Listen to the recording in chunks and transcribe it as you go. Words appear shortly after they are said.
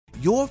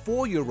your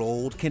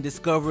 4-year-old can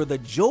discover the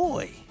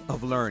joy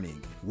of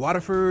learning.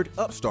 Waterford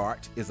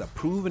Upstart is a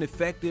proven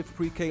effective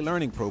pre-K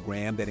learning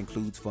program that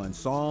includes fun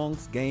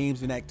songs,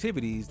 games, and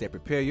activities that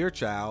prepare your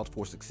child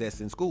for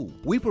success in school.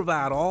 We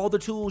provide all the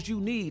tools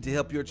you need to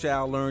help your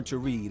child learn to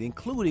read,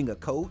 including a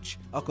coach,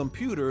 a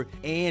computer,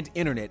 and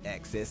internet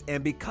access.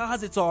 And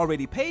because it's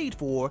already paid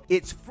for,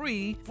 it's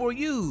free for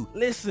you.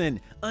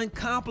 Listen,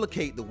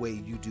 uncomplicate the way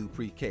you do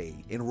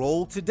pre-K.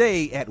 Enroll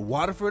today at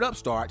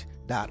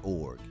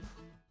waterfordupstart.org.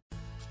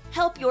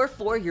 Help your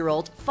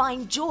 4-year-old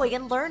find joy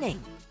in learning.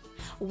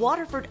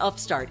 Waterford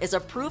Upstart is a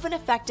proven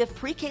effective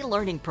pre-K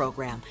learning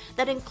program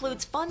that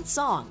includes fun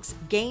songs,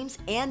 games,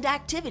 and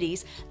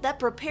activities that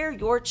prepare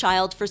your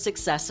child for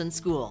success in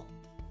school.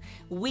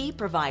 We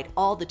provide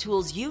all the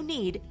tools you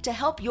need to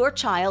help your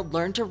child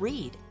learn to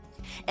read,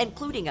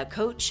 including a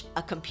coach,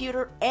 a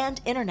computer, and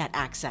internet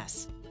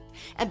access.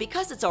 And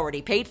because it's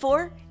already paid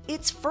for,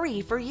 it's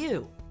free for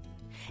you.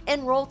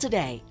 Enroll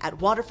today at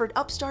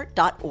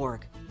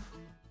waterfordupstart.org.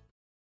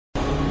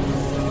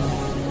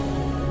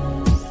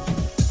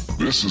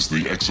 This is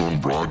the X-Zone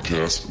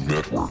Broadcast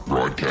Network,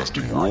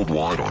 broadcasting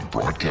worldwide on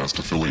broadcast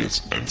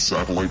affiliates and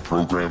satellite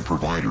program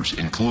providers,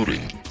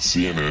 including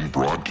CNN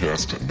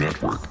Broadcast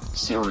Network,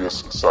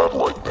 Sirius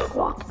Satellite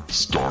Network,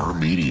 Star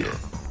Media,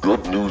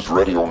 Good News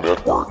Radio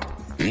Network,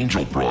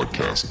 Angel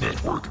Broadcast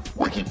Network,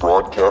 Wiki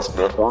Broadcast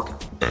Network,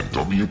 and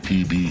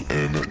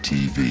WPBN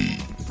TV.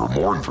 For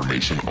more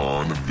information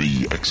on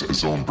the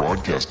X-Zone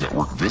Broadcast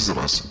Network, visit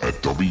us at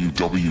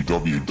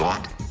www.xzbn.net.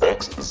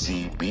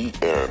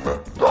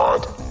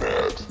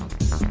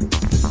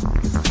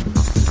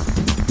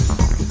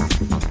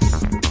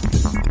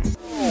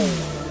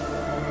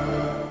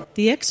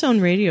 The X-Zone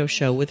Radio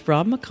Show with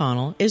Rob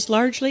McConnell is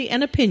largely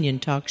an opinion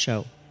talk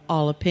show.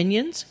 All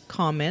opinions,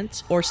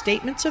 comments, or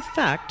statements of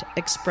fact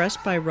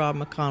expressed by Rob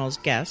McConnell's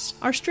guests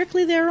are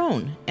strictly their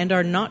own and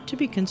are not to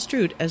be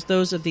construed as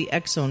those of the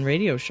X-Zone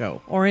Radio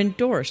Show or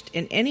endorsed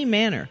in any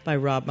manner by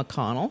Rob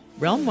McConnell,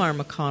 Relmar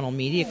McConnell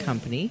Media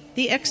Company,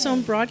 the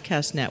X-Zone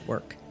Broadcast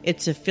Network,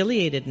 its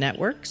affiliated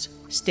networks,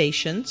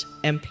 stations,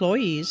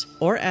 employees,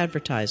 or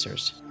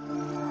advertisers.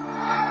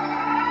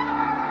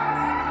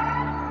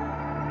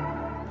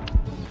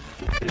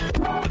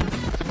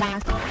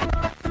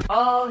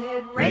 All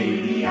Hit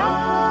Radio.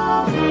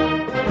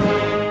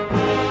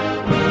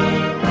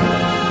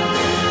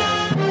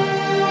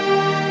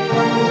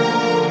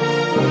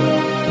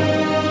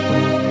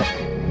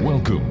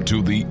 Welcome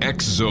to the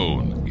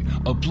X-Zone,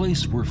 a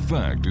place where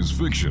fact is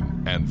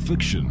fiction and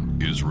fiction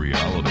is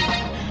reality.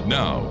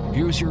 Now,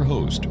 here's your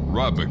host,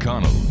 Rob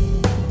McConnell.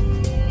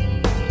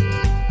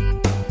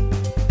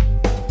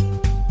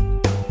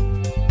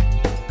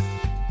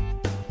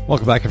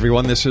 Welcome back,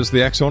 everyone. This is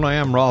the X-Zone. I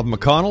am Rob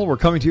McConnell. We're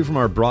coming to you from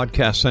our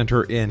broadcast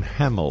center in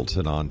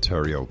Hamilton,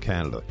 Ontario,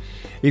 Canada.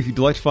 If you'd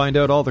like to find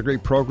out all the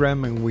great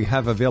programming we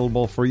have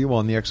available for you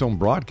on the X-Zone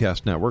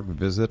Broadcast Network,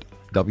 visit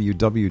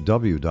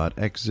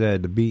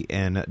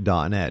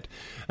www.xzbn.net.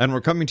 And we're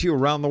coming to you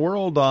around the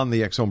world on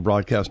the X-Zone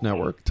Broadcast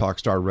Network,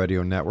 Talkstar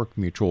Radio Network,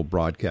 Mutual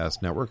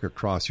Broadcast Network,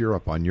 across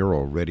Europe on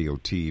Euro Radio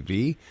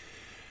TV,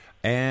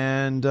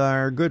 and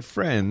our good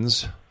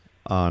friends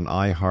on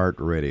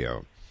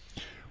iHeartRadio.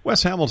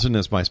 Wes Hamilton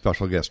is my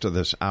special guest of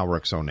this hour,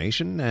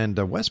 X-Zonation, and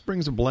Wes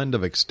brings a blend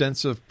of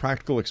extensive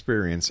practical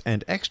experience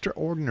and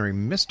extraordinary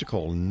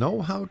mystical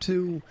know-how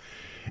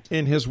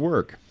in his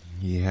work.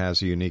 He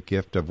has a unique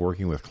gift of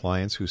working with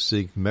clients who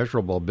seek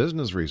measurable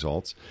business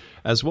results,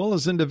 as well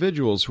as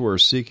individuals who are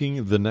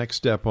seeking the next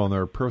step on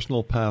their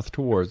personal path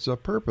towards a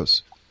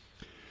purpose.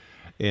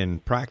 In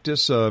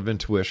practice of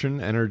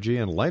intuition, energy,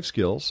 and life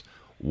skills,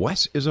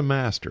 Wes is a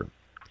master.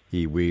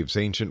 He weaves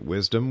ancient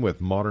wisdom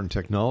with modern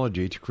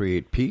technology to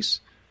create peace,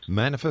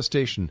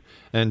 manifestation,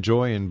 and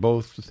joy in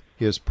both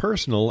his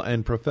personal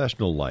and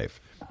professional life.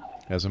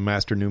 As a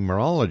master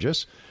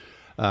numerologist,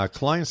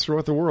 clients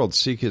throughout the world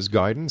seek his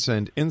guidance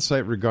and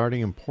insight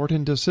regarding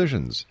important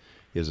decisions.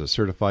 He is a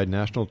certified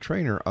national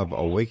trainer of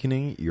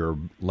Awakening Your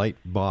Light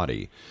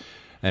Body.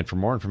 And for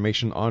more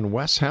information on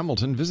Wes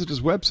Hamilton, visit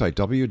his website,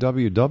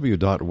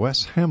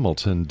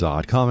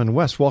 www.weshamilton.com. And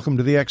Wes, welcome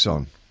to the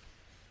X-Zone.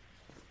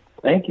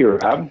 Thank you,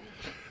 Rob.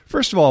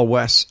 First of all,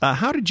 Wes,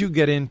 how did you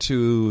get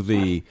into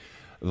the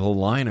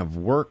line of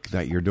work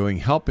that you're doing,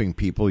 helping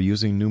people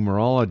using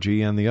numerology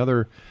and the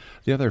other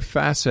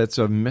facets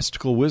of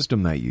mystical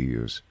wisdom that you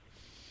use?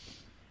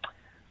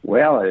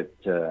 Well, it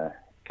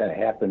kind of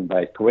happened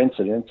by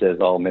coincidence, as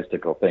all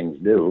mystical things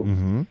do.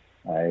 Mm-hmm.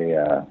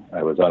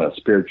 I was on a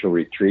spiritual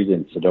retreat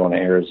in Sedona,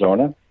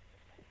 Arizona,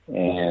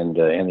 and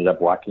ended up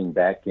walking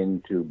back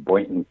into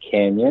Boynton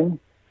Canyon,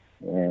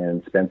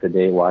 and spent the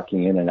day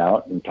walking in and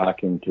out and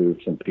talking to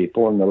some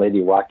people. And the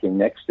lady walking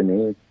next to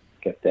me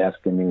kept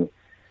asking me,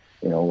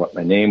 what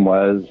my name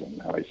was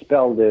and how I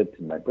spelled it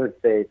and my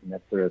birth date and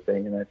that sort of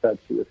thing. And I thought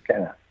she was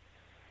kind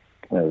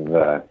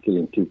of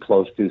getting too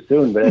close too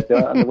soon. But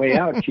on the way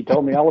out, she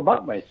told me all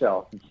about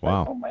myself. And wow.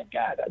 Like, oh, my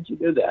God, how'd you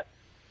do that?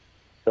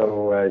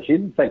 So she's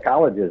a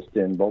psychologist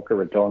in Boca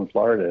Raton,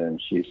 Florida,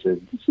 and she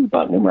said, this is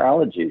about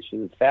numerology. She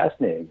was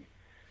fascinating.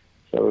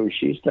 So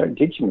she started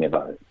teaching me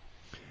about it.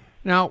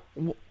 Now,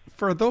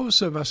 for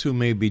those of us who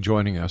may be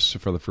joining us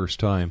for the first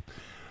time,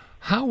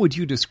 how would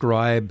you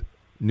describe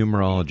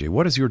numerology?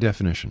 What is your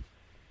definition?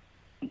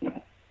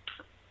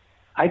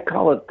 I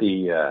call it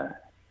a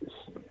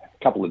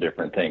couple of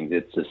different things.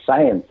 It's a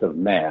science of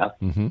math.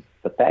 Mm-hmm.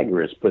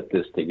 Pythagoras put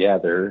this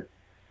together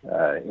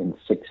in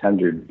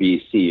 600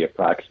 BC,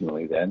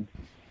 approximately then.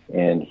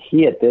 And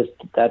he, at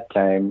that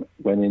time,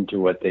 went into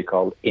what they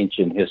called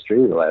ancient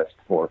history, the last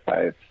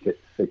 4,000, 5,000,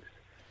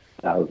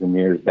 6,000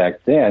 years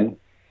back then.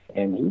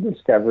 And he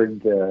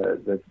discovered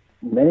that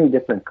many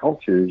different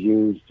cultures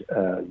used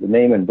the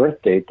name and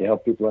birth date to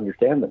help people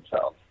understand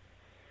themselves.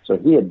 So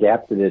he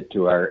adapted it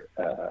to our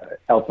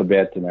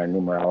alphabet and our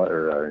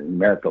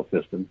numerical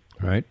system.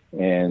 Right.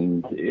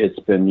 And it's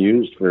been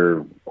used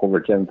for over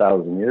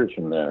 10,000 years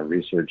from the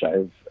research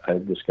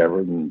I've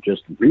discovered. And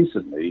just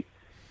recently,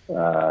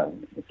 the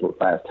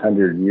last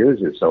 100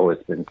 years or so,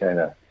 it's been kind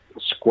of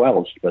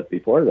squelched. But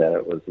before that,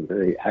 it was a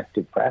very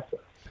active process.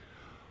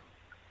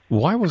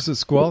 Why was it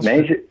squelched?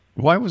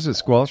 Why was it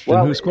squelched,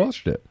 and who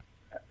squelched it?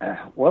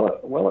 Well,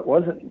 it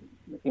wasn't,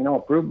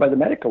 approved by the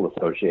Medical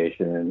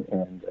Association,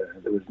 and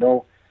there was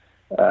no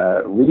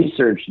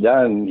research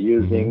done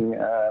using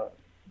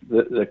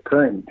the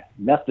current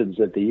methods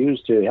that they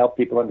use to help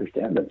people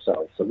understand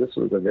themselves. So this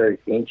was a very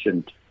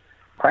ancient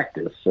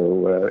practice.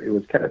 So it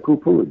was kind of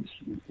poo-pooed,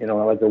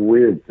 like a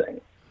weird thing.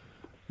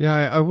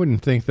 Yeah, I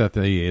wouldn't think that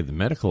the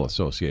Medical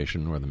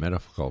Association or the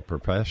medical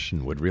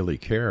profession would really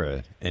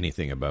care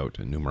anything about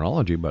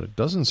numerology, but it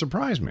doesn't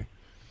surprise me.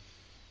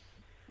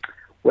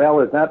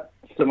 Well, it's not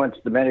so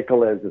much the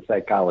medical as the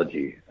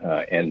psychology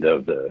end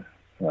of the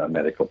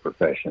medical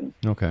profession.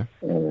 Okay.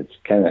 And it's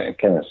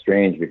kind of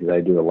strange because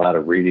I do a lot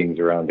of readings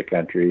around the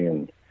country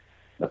and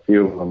a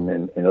few of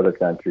them in other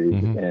countries.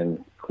 Mm-hmm.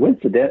 And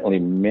coincidentally,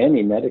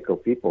 many medical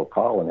people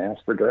call and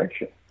ask for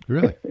direction.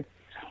 Really?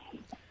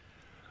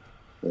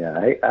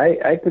 Yeah,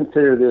 I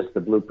consider this the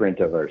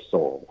blueprint of our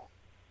soul.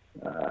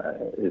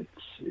 It's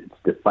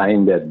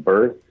defined at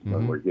birth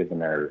when we're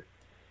given our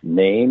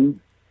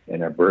name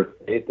and our birth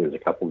date. There's a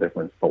couple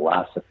different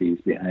philosophies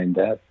behind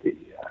that. The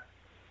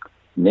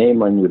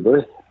name on your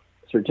birth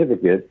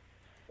certificate,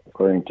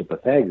 according to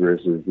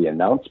Pythagoras, is the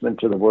announcement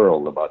to the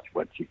world about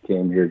what you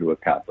came here to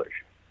accomplish.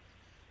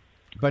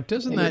 But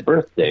doesn't your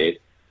birth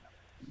date?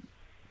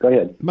 Go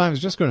ahead. I was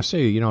just going to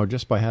say,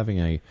 just by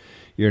having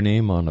your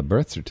name on a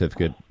birth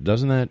certificate,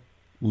 doesn't that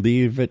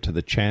leave it to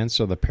the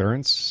chance of the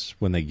parents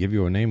when they give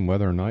you a name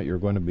whether or not you're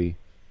going to be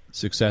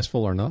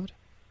successful or not?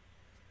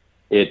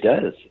 It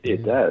does.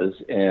 It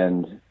does.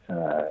 And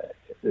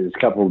there's a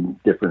couple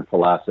different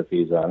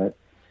philosophies on it.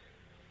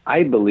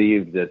 I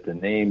believe that the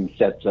name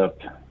sets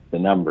up the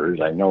numbers.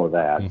 I know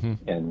that. Mm-hmm.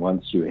 And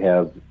once you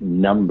have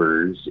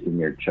numbers in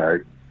your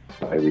chart,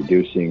 by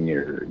reducing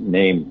your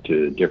name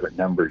to different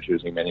numbers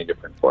using many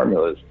different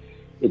formulas,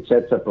 it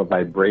sets up a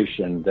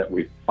vibration that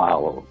we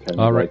follow, kind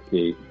of like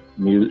the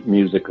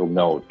musical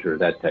note or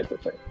that type of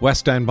thing. Wes,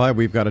 stand by.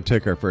 We've got to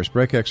take our first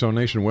break. X-Zone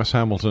Nation, Wes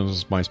Hamilton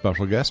is my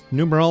special guest.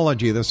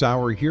 Numerology this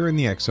hour here in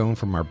the X-Zone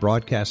from our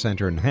broadcast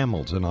center in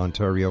Hamilton,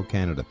 Ontario,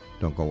 Canada.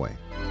 Don't go away.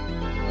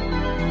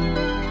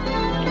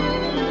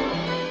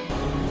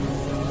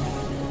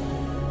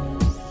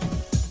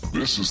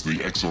 This is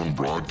the X-Zone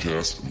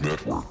Broadcast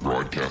Network,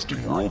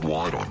 broadcasting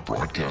worldwide on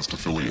broadcast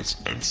affiliates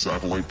and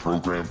satellite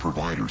program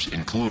providers,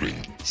 including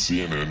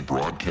CNN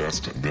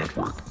Broadcast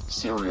Network,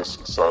 Sirius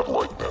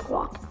Satellite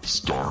Network,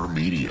 Star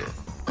Media,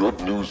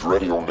 Good News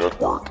Radio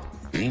Network,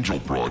 Angel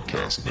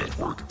Broadcast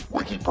Network,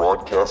 Wiki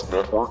Broadcast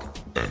Network,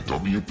 and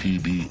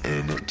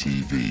WPBN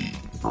TV.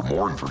 For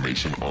more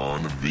information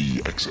on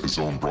the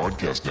X-Zone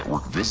Broadcast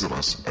Network, visit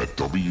us at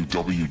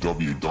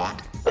www.xzbn.net.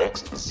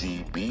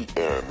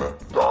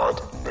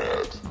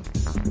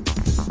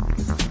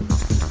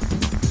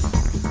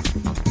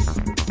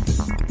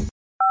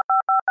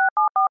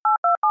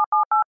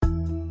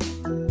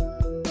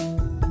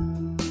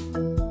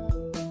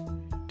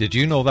 Did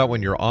you know that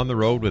when you're on the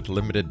road with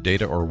limited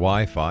data or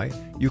Wi-Fi,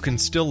 you can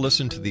still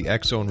listen to the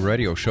X-Zone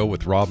Radio Show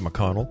with Rob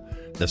McConnell,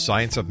 The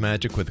Science of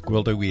Magic with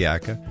Gwilda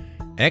Wiyaka,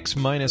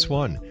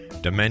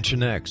 X-1,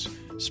 Dimension X,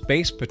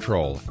 Space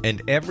Patrol,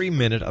 and every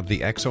minute of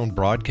the X-Zone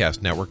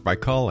Broadcast Network by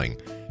calling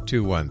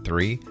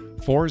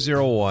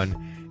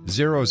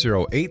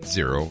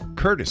 213-401-0080,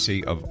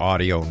 courtesy of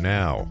Audio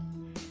Now.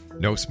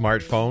 No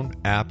smartphone,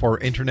 app, or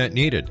internet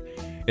needed.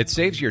 It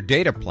saves your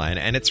data plan,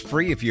 and it's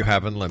free if you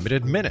have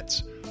unlimited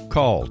minutes.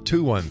 Call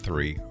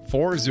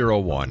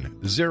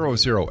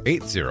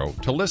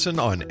 213-401-0080 to listen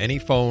on any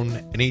phone,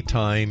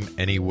 anytime,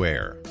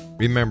 anywhere.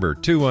 Remember,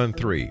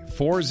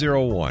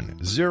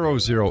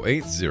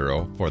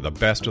 213-401-0080 for the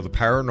best of the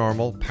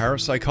paranormal,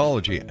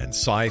 parapsychology, and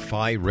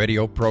sci-fi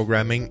radio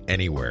programming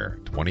anywhere,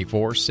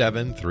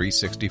 24/7,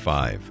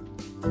 365.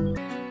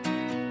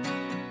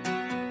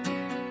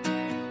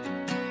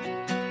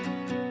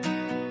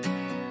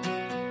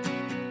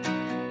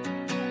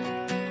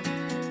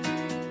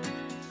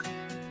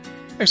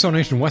 X-Zone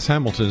Nation, Wes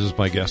Hamilton is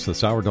my guest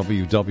this hour,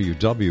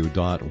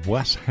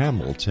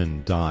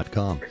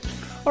 www.weshamilton.com.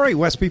 All right,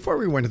 Wes, before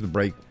we went to the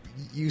break,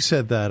 you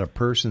said that a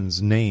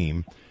person's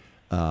name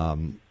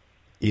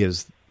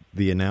is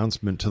the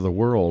announcement to the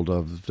world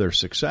of their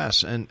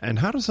success. And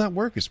how does that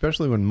work,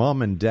 especially when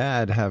mom and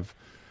dad have,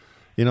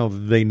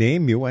 they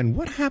name you? And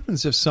what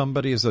happens if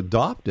somebody is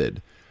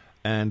adopted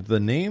and the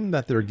name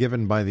that they're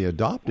given by the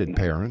adopted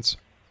parents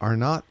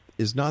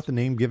is not the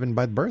name given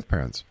by the birth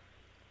parents?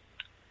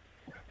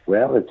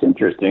 Well, it's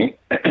interesting,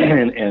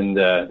 and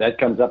that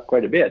comes up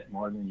quite a bit,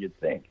 more than you'd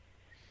think.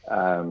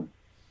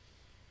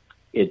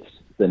 It's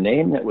the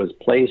name that was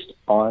placed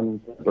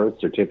on the birth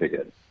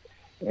certificate.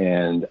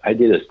 And I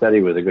did a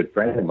study with a good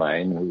friend of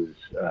mine who's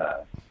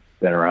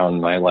been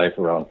around my life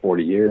around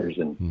 40 years,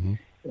 and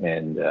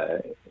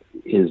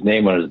his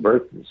name on his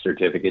birth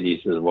certificate,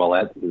 he says, well,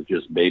 that was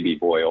just Baby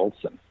Boy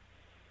Olson.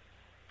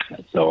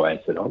 And so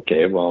I said,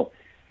 okay, well,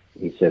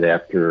 he said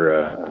after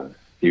a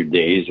few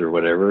days or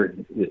whatever,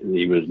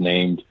 he was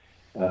named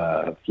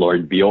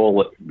Floyd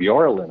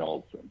Bjorlin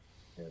Olson.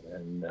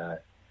 And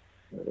at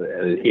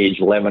age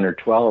 11 or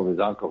 12, his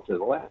uncle said,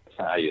 well, that's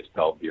how you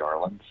spell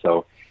Bjorlin.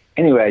 So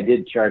anyway, I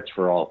did charts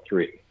for all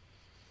three,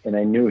 and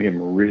I knew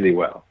him really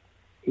well.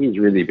 He's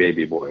really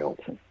Baby Boy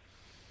Olson.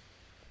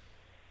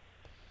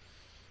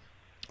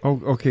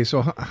 Oh, okay.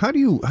 So how do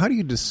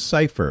you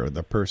decipher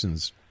the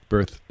person's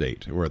birth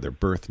date or their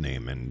birth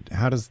name, and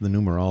how does the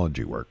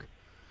numerology work?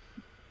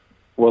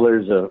 Well,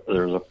 there's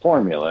a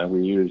formula.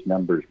 We use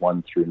numbers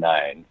 1 through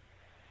 9,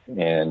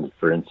 and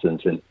for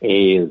instance, an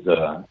A is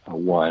a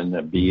 1,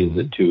 a B is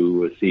a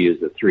 2, a C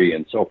is a 3,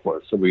 and so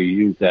forth. So we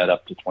use that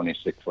up to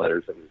 26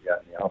 letters that we've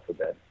got in the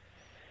alphabet.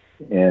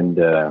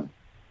 And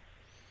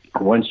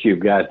once you've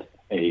got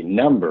a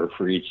number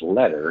for each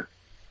letter,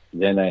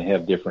 then I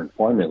have different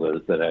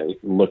formulas that I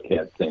look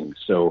at things.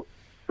 So,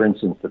 for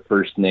instance, the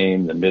first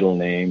name, the middle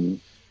name,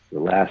 the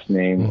last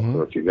name,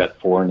 or if you've got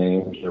 4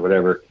 names or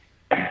whatever,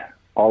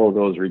 all of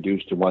those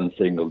reduced to one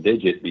single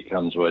digit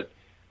becomes what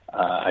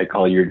I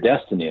call your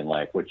destiny in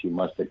life, what you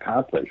must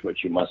accomplish,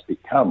 what you must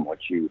become,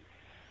 what you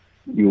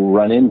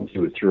run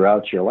into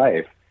throughout your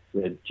life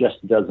that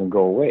just doesn't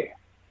go away.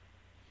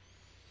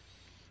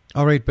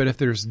 All right, but if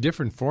there's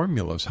different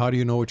formulas, how do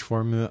you know which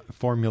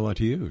formula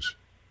to use?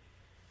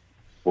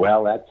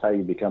 Well, that's how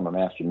you become a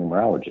master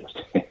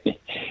numerologist.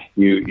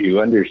 You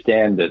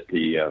understand that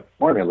the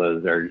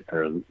formulas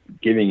are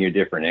giving you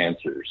different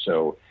answers.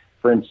 So,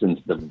 for instance,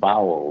 the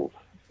vowels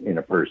in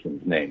a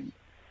person's name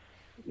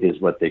is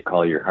what they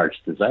call your heart's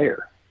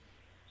desire.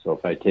 So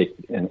if I take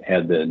and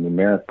add the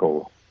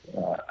numerical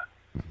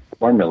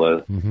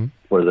formula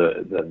for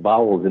the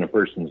vowels in a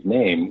person's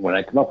name, when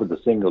I come up with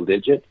a single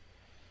digit,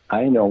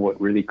 I know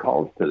what really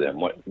calls to them,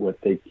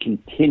 what they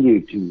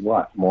continue to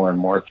want more and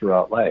more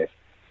throughout life.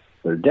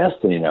 Their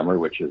destiny number,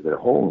 which is their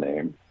whole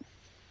name,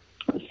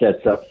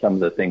 sets up some of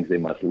the things they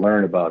must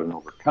learn about and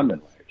overcome in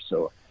life.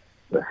 So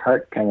their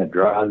heart kind of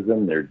draws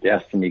them, their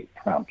destiny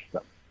prompts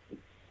them.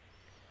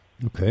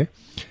 Okay.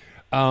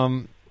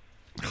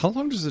 How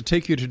long does it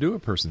take you to do a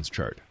person's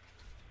chart?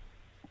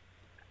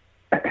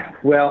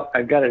 Well,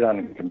 I've got it on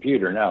a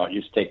computer now. It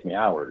used to take me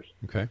hours.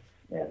 Okay.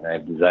 And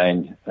I've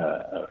designed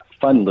a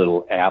fun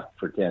little app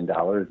for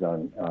 $10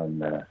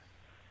 on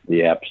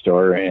the App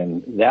Store.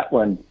 And that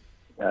one,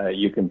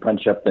 you can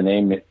punch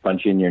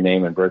in your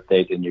name and birth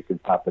date, and you can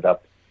pop it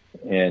up,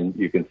 and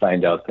you can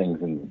find out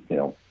things in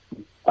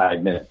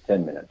 5 minutes,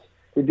 10 minutes.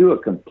 To do a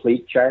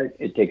complete chart,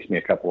 it takes me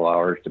a couple of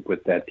hours to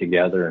put that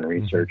together and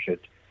research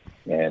it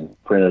and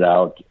print it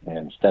out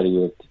and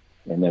study it.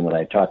 And then when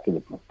I talk to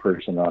the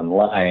person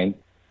online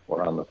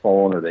or on the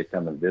phone, or they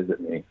come and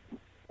visit me,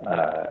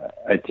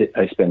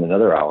 I spend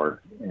another hour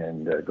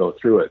and go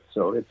through it.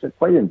 So it's a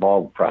quite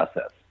involved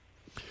process.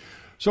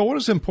 So what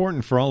is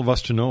important for all of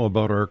us to know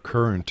about our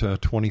current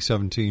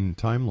 2017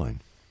 timeline?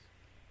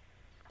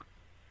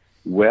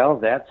 Well,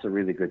 that's a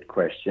really good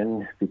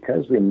question.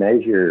 Because we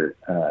measure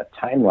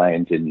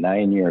timelines in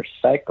 9-year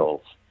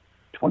cycles,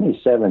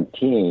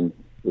 2017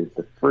 is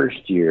the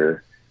first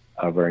year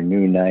of our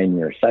new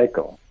 9-year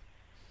cycle.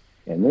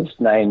 And this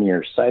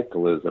 9-year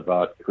cycle is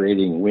about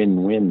creating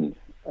win-win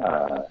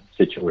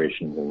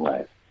situations in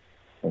life.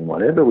 And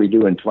whatever we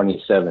do in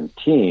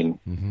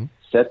 2017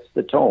 sets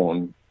the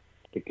tone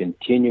to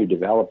continue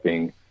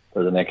developing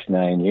for the next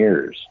 9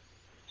 years.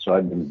 So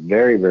I've been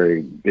very,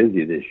 very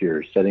busy this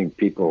year setting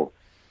people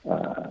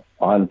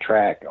on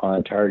track,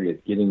 on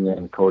target, getting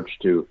them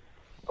coached to,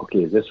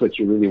 okay, is this what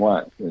you really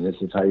want? And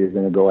this is how you're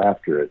going to go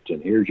after it.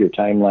 And here's your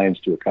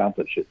timelines to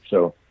accomplish it.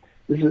 So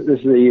this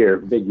is a year,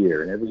 big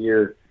year. And every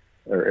year,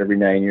 or every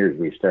 9 years,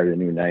 we start a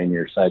new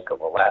 9-year cycle.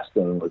 The last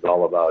one was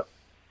all about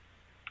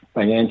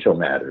financial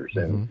matters.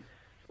 And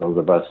those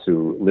of us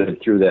who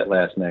lived through that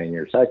last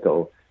 9-year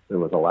cycle, there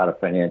was a lot of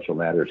financial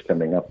matters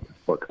coming up,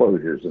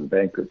 foreclosures and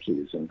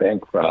bankruptcies and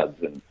bank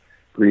frauds and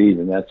greed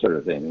and that sort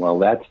of thing. Well,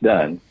 that's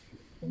done.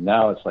 And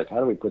now it's like, how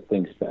do we put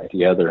things back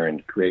together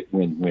and create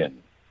win-win?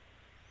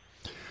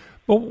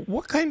 Well,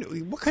 what kind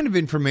of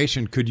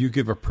information could you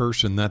give a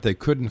person that they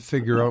couldn't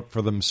figure out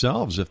for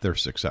themselves if they're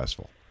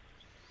successful?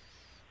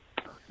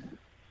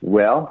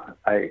 Well,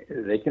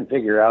 they can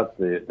figure out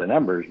the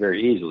numbers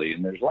very easily,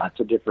 and there's lots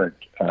of different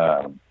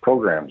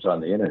programs on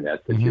the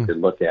internet that you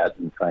could look at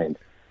and find.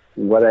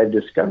 What I've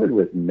discovered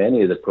with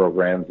many of the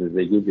programs is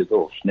they give you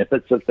little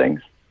snippets of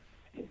things,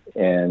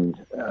 and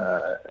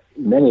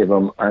many of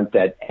them aren't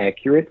that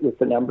accurate with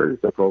the numbers.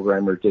 The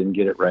programmer didn't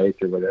get it right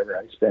or whatever.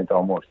 I spent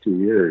almost 2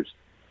 years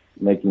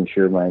making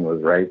sure mine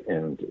was right,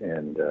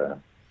 and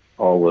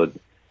all the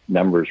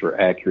numbers were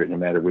accurate no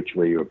matter which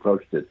way you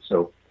approached it.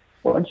 So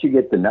once you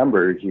get the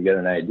numbers, you get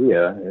an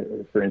idea.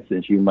 For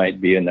instance, you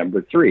might be a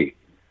number 3,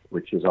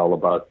 which is all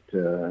about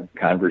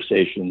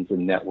conversations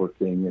and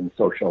networking and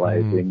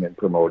socializing and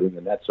promoting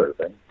and that sort of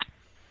thing.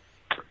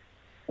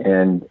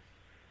 And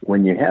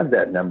when you have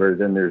that number,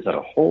 then there's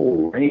a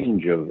whole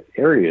range of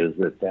areas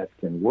that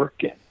can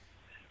work in.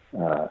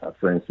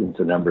 For instance,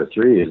 a number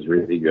 3 is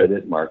really good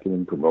at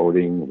marketing,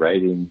 promoting,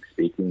 writing,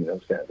 speaking,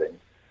 those kind of things.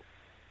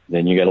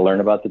 Then you got to learn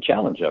about the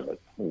challenge of it.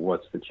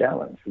 What's the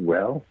challenge?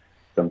 Well,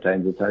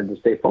 sometimes it's hard to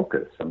stay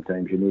focused.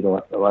 Sometimes you need a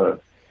lot of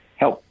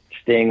help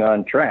staying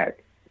on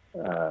track.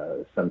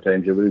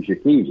 Sometimes you lose your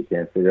keys. You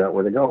can't figure out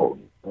where to go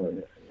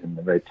in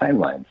the right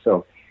timeline.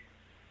 So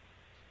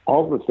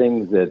all the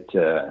things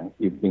that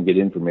you can get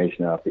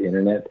information off the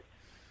internet,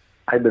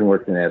 I've been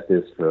working at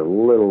this for a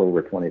little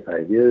over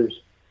 25 years,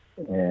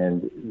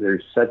 and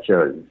there's such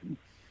a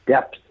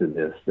depth to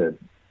this that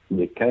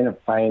you kind of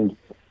find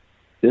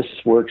this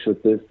works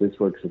with this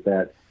works with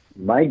that.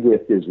 My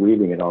gift is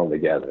weaving it all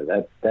together.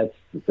 That's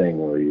the thing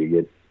where you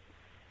get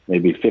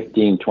maybe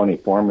 15, 20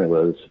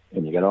 formulas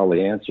and you get all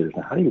the answers.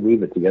 Now, how do you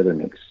weave it together and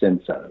make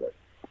sense out of it?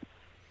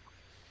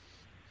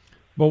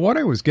 Well, what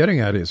I was getting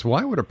at is,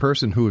 why would a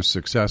person who is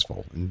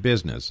successful in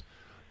business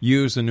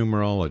use a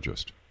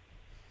numerologist?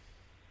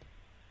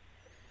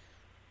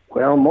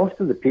 Well, most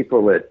of the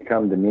people that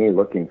come to me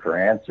looking for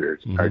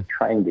answers are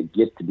trying to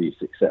get to be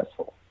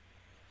successful.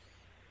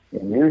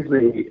 And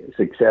usually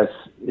success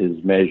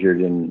is measured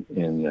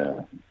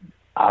in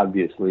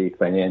obviously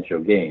financial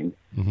gain.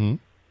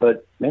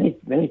 But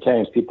many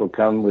times people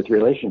come with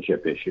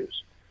relationship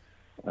issues.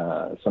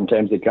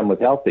 Sometimes they come with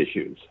health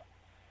issues.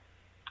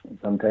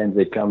 Sometimes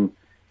they come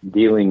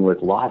dealing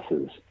with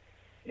losses.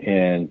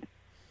 And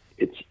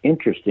it's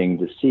interesting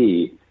to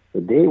see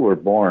the day we're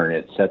born,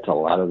 it sets a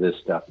lot of this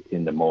stuff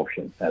into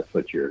motion. That's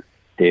what your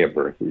day of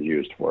birth is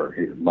used for,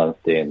 your month,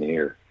 day, and the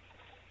year.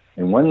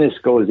 And when this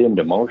goes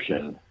into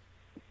motion,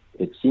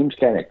 it seems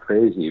kind of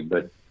crazy,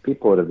 but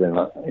people that have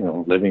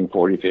been living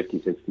 40,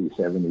 50, 60,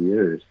 70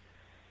 years,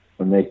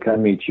 when they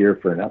come each year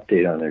for an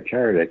update on their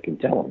chart, I can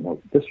tell them, well,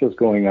 this was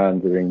going on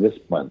during this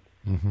month.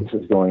 This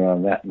is going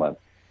on that month.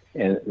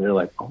 And they're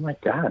like, oh, my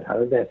God, how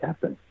did that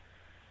happen?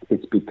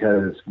 It's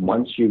because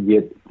once you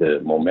get the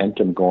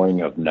momentum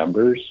going of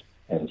numbers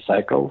and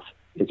cycles,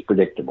 it's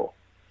predictable.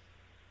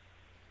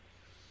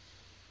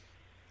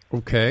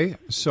 Okay,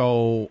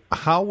 so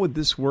how would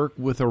this work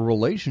with a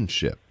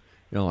relationship?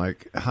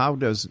 Like how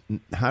does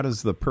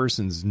the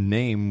person's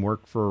name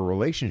work for a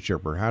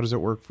relationship, or how does it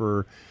work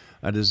for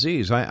a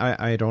disease?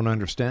 I don't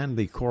understand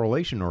the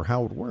correlation or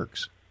how it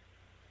works.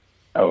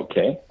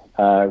 Okay.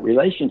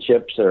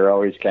 Relationships are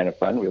always kind of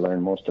fun. We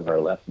learn most of our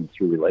lessons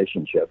through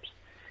relationships.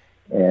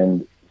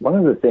 And one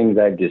of the things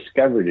I've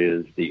discovered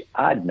is the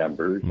odd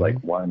numbers, like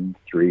 1,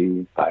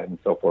 3, 5, and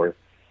so forth.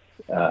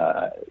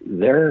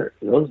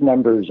 Those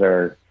numbers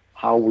are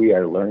how we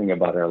are learning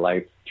about our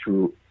life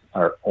through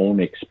our own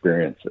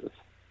experiences.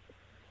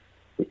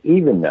 The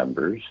even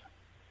numbers,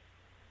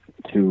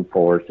 2,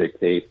 4, 6,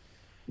 8,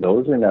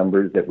 those are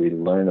numbers that we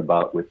learn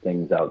about with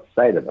things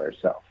outside of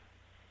ourselves.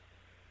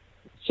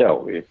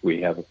 So if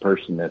we have a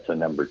person that's a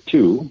number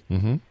 2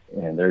 and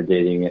they're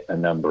dating a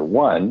number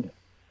 1,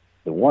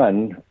 the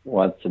 1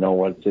 wants to know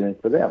what's in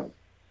it for them.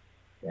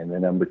 And the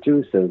number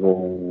 2 says, well,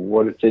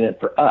 what's in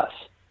it for us?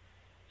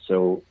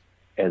 So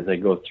as I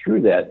go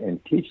through that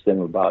and teach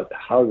them about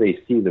how they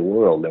see the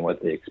world and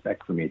what they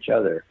expect from each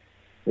other,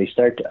 they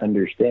start to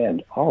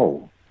understand,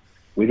 oh,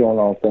 we don't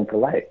all think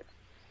alike.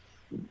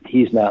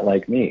 He's not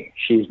like me.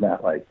 She's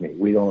not like me.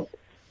 We don't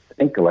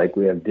think alike.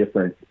 We have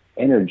different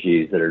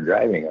energies that are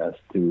driving us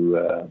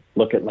to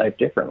look at life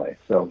differently.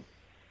 So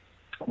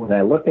when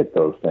I look at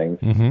those things,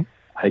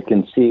 I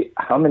can see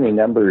how many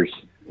numbers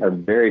are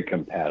very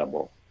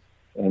compatible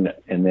and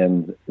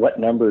then what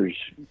numbers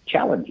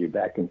challenge you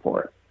back and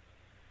forth.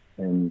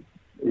 And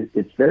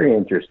it's very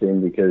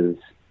interesting because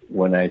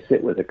when I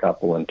sit with a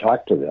couple and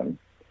talk to them,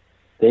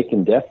 they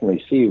can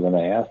definitely see when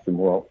I ask them,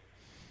 well,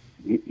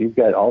 you've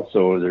got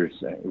also,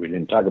 we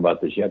didn't talk about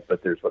this yet,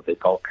 but there's what they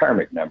call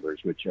karmic numbers,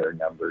 which are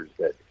numbers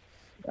that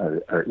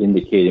are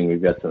indicating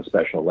we've got some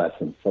special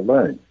lessons to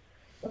learn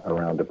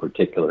around a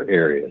particular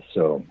area.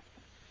 So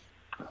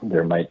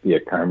there might be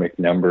a karmic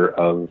number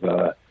of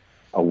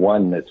a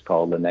 1 that's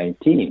called a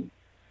 19.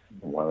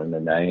 1 and a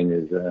 9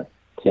 is a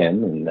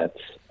 10, and that's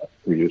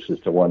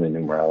reduces to 1 in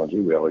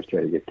numerology. We always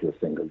try to get to a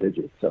single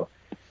digit. So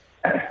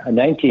a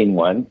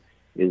 19-1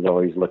 is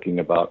always looking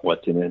about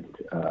what's in it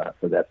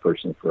for that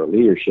person for a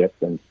leadership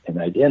and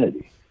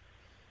identity.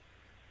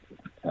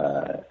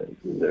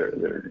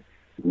 They're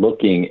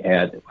looking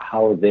at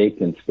how they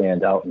can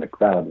stand out in the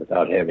crowd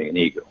without having an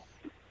ego.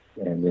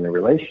 And in a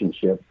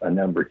relationship, a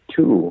number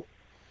 2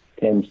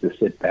 tends to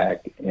sit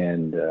back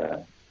and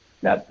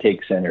not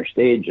take center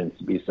stage and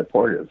be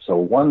supportive.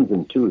 So 1s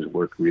and 2s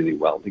work really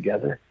well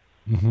together.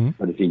 Mm-hmm.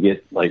 But if you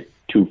get like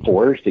 2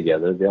 4s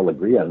together, they'll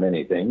agree on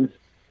many things,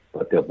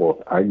 but they'll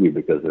both argue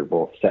because they're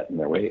both set in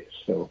their ways.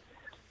 So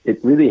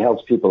it really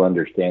helps people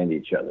understand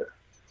each other.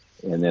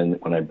 And then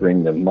when I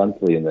bring the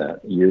monthly and the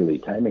yearly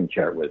timing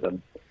chart with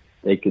them,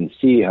 they can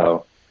see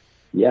how,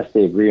 yes,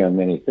 they agree on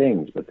many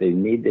things, but they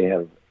need to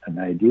have an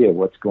idea of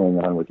what's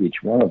going on with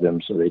each one of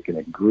them so they can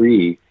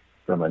agree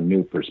from a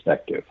new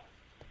perspective.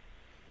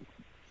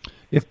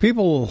 If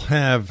people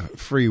have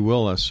free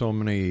will, as so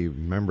many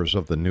members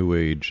of the New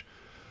Age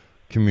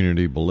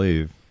community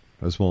believe,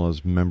 as well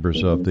as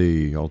members of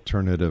the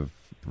alternative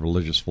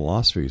religious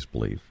philosophies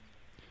believe,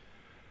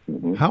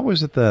 how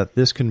is it that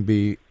this can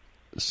be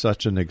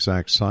such an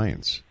exact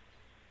science?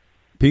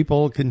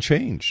 People can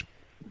change.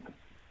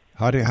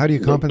 How do you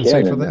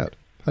compensate for that?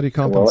 How do you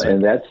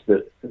compensate? Well, and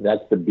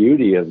that's the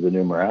beauty of the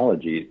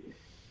numerology.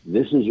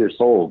 This is your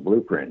soul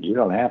blueprint. You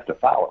don't have to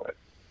follow it.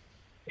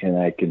 And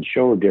I can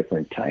show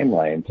different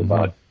timelines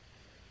about.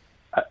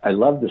 I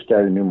love to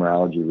start a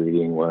numerology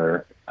reading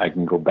where I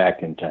can go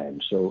back in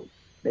time. So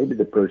maybe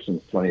the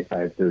person's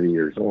 25, 30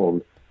 years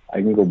old.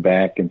 I can go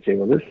back and say,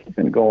 well, this has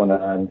been going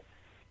on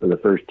for the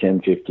first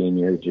 10, 15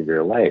 years of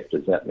your life.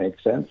 Does that make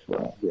sense?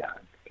 Well, yeah.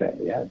 Okay.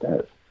 Yeah, it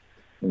does.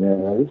 And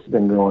then this has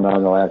been going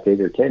on the last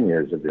 8 or 10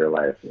 years of your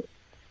life.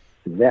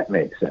 Does that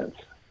make sense?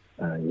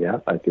 Yeah,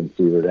 I can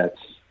see where that's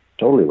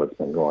totally what's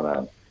been going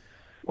on.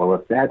 Well,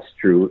 if that's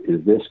true,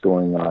 is this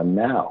going on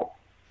now?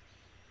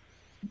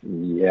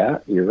 Yeah,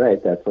 you're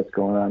right. That's what's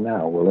going on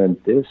now. Well, then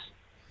this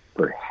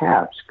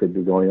perhaps could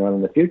be going on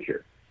in the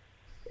future.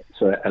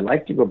 So I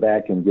like to go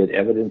back and get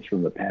evidence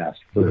from the past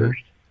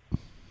first,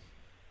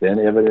 then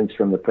evidence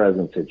from the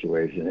present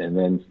situation, and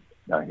then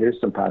now here's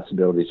some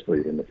possibilities for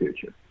you in the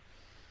future.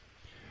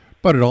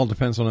 But it all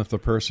depends on if the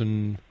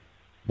person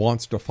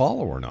wants to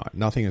follow or not.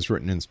 Nothing is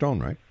written in stone,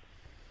 right?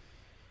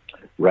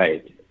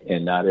 Right,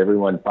 and not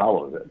everyone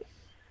follows it.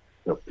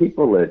 So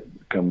people that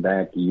come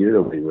back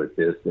yearly with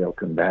this, they'll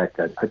come back.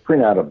 I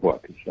print out a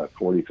book. It's a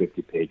 40,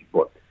 50-page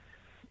book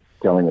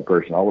telling a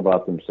person all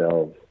about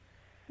themselves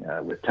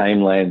with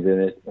timelines in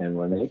it. And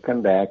when they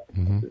come back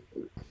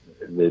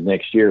the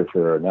next year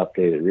for an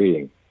updated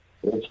reading,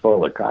 it's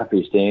full of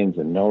coffee stains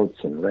and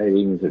notes and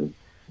writings. And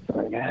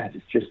oh my God,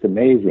 it's just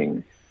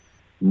amazing.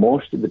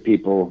 Most of the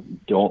people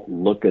don't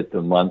look at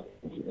the month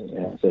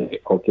and say,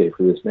 okay,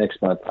 for this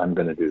next month, I'm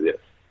going to do this.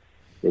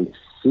 They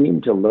seem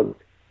to look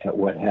at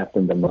what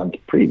happened the month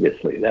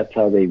previously. That's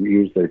how they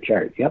use their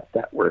chart. Yep,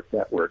 that worked.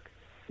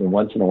 And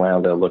once in a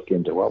while, they'll look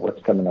into, well,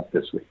 what's coming up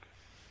this week?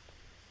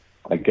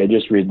 Like I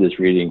just read this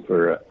reading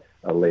for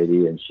a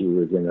lady, and she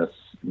was in a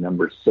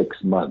number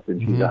 6 month,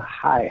 and she's a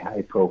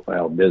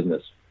high-profile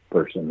business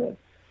person, that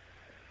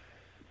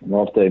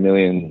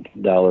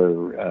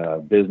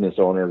multi-million-dollar business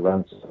owner,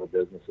 runs several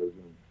businesses.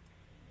 And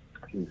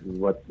she said,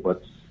 what's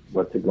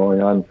it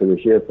going on for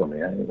this year for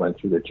me? I went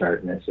through the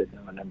chart, and I said,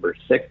 no, number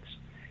 6.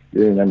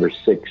 You're in number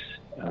 6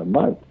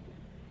 month,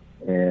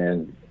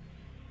 and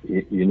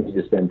you need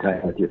to spend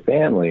time with your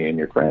family and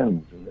your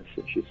friends. And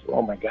she said,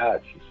 oh my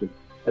God. She said,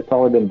 that's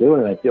all I've been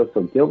doing, and I feel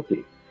so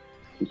guilty.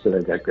 She said,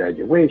 I've got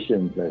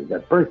graduations, I've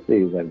got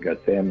birthdays, I've got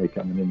family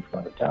coming in from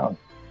out of town.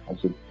 I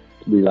said,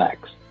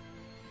 relax.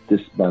 This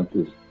month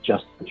is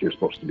just what you're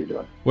supposed to be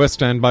doing. Wes,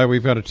 stand by.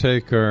 We've got to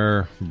take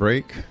our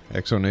break.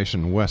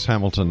 Exonation Wes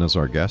Hamilton is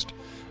our guest.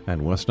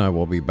 And Wes and I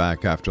will be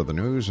back after the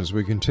news as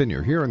we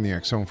continue here in the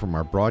X-Zone from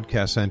our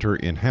broadcast center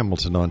in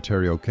Hamilton,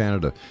 Ontario,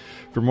 Canada.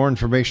 For more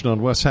information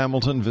on Wes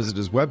Hamilton, visit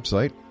his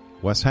website,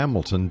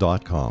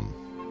 weshamilton.com.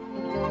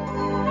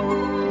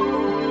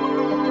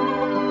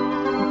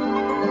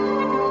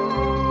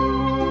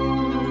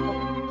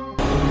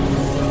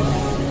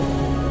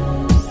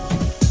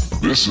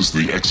 This is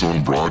the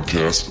X-Zone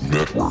Broadcast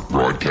Network,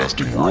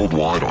 broadcasting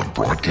worldwide on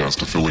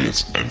broadcast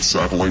affiliates and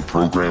satellite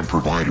program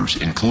providers,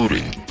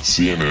 including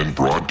CNN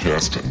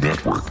Broadcast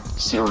Network,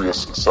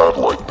 Sirius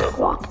Satellite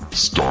Network,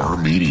 Star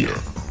Media,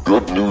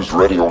 Good News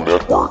Radio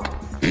Network,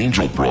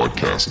 Angel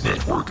Broadcast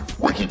Network,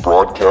 Wiki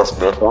Broadcast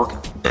Network,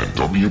 and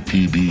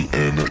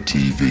WPBN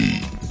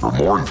TV. For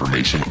more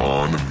information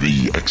on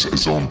the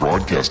X-Zone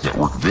Broadcast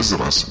Network, visit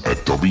us at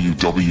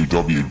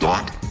www.xzbn.net.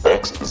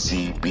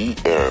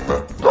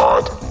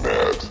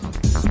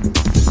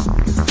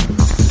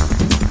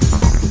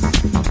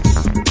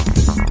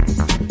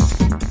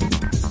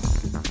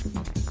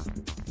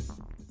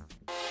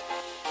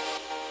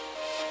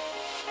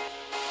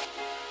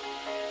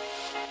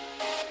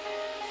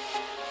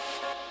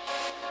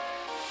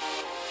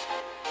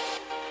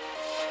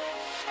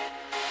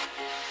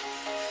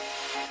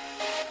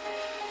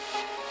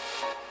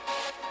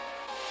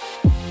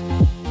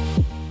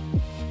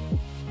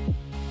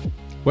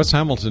 Wes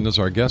Hamilton is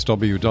our guest,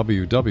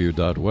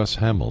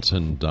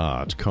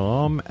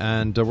 www.weshamilton.com,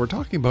 and we're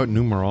talking about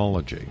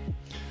numerology.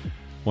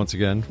 Once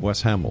again,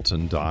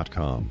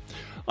 weshamilton.com.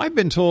 I've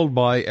been told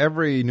by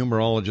every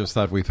numerologist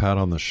that we've had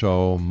on the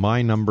show,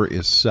 my number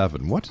is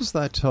 7. What does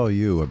that tell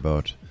you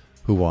about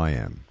who I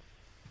am?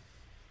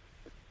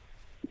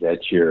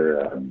 That's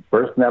your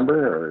birth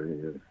number, or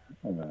your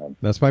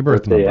that's my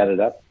birth birthday number. added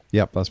up?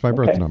 Yep, that's my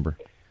birth number.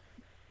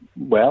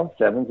 Well,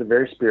 7's a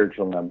very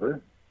spiritual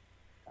number.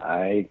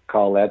 I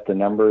call that the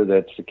number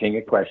that's the king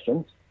of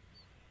questions.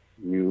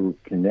 You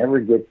can never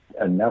get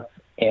enough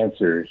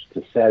answers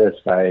to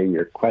satisfy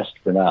your quest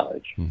for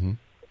knowledge. Mm-hmm.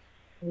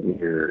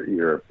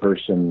 You're a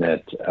person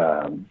that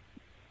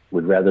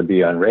would rather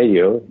be on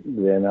radio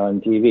than on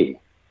TV.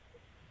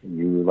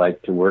 You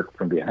like to work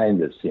from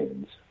behind the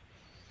scenes.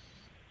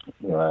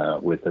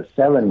 With a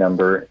 7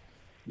 number,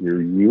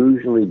 you're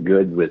usually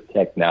good with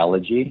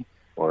technology,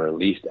 or at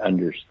least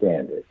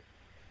understand it,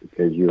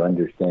 because you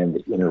understand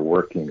the inner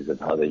workings of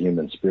how the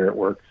human spirit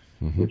works,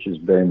 which is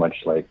very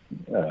much like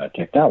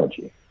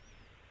technology.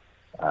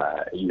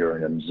 You're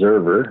an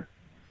observer.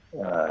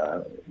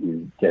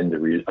 You tend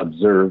to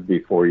observe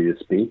before you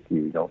speak.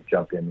 You don't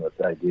jump in with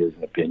ideas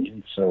and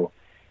opinions. So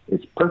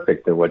it's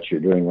perfect that what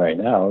you're doing right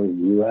now,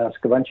 you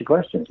ask a bunch of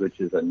questions, which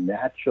is a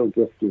natural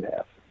gift you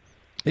have.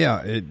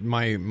 Yeah,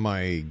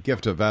 my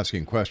gift of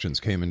asking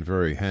questions came in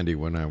very handy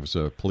when I was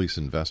a police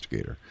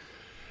investigator.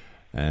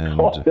 And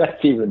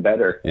that's even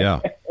better.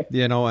 Yeah.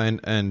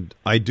 And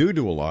I do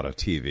a lot of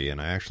TV,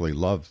 and I actually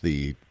love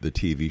the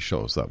TV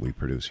shows that we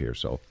produce here.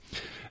 So,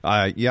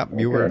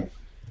 you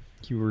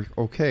were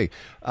okay.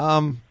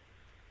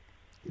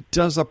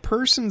 Does a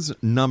person's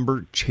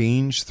number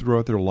change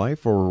throughout their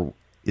life, or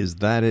is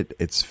that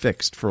it's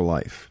fixed for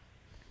life?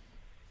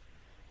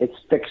 It's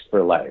fixed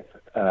for life.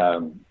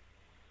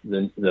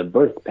 The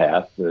birth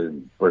path,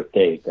 the birth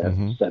date,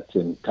 that sets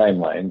in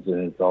timelines,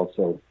 and it's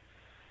also,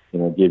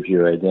 gives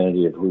you an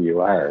identity of who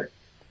you are.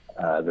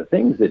 The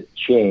things that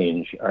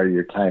change are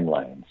your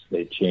timelines.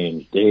 They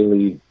change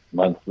daily,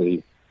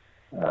 monthly.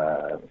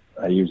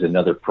 I use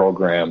another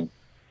program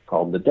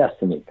called the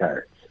Destiny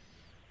cards.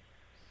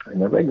 And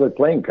they're regular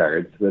playing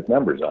cards with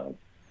numbers on them.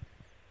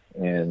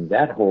 And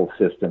that whole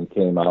system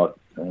came out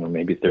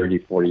maybe 30,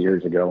 40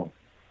 years ago.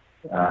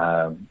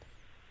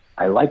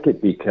 I like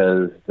it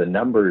because the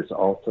numbers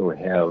also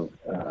have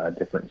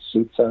different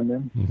suits on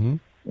them. Mm-hmm.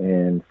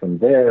 And from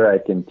there, I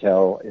can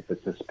tell if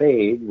it's a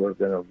spade,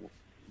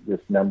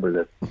 this number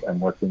that I'm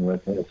working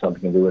with has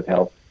something to do with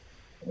health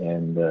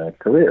and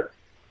career.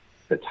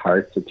 If it's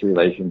hearts, it's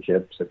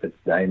relationships. If it's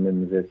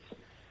diamonds, it's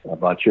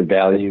about your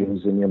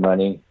values and your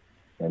money.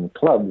 And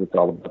clubs, it's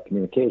all about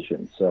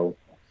communication. So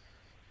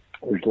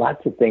there's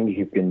lots of things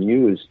you can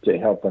use to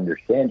help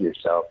understand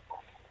yourself.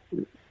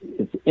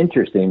 It's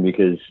interesting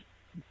because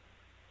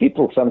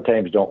people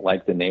sometimes don't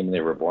like the name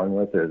they were born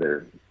with, or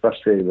they're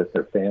frustrated with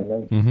their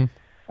family. Mm-hmm.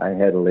 I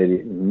had a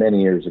lady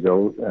many years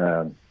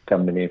ago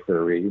come to me for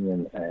a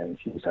reading, and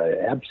she said,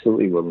 I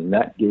absolutely will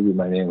not give you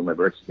my name and my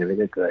birth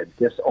certificate because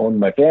I disown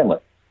my family.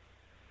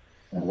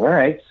 And, all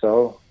right,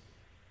 so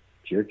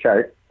it's your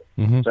chart.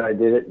 Mm-hmm. So I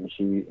did it, and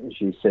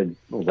she said,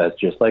 well, that's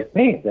just like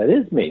me. That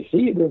is me. See,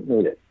 you didn't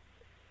need it.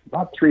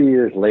 About 3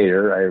 years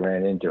later, I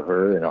ran into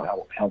her in a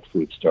health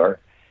food store,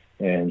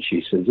 and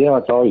she says,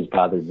 it's always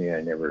bothered me.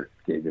 I never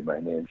gave you my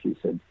name. She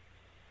said,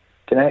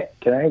 can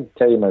I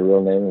tell you my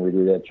real name and we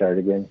do that chart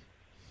again?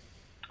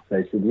 So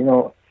I said,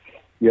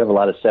 you have a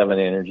lot of 7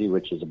 energy,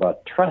 which is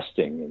about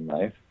trusting in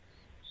life.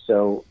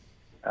 So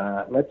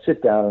let's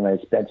sit down, and I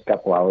spent a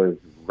couple hours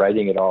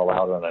writing it all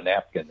out on a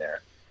napkin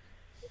there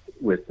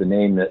with the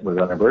name that was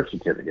on her birth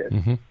certificate.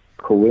 Mm-hmm.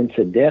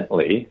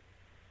 Coincidentally,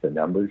 the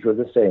numbers were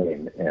the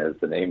same as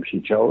the name she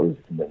chose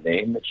and the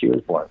name that she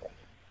was born with.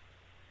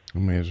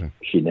 Amazing.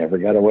 She never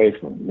got away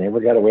from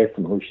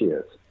who she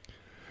is.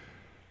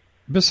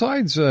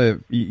 Besides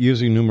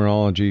using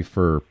numerology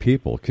for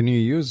people, can you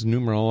use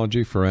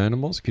numerology for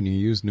animals? Can you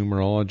use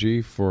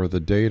numerology for the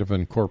date of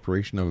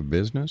incorporation of a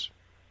business?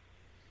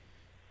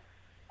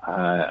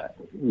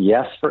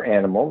 Yes, for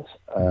animals.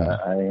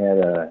 I had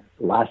a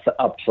Lhasa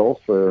Apso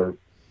for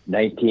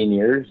 19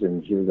 years,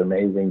 and she was an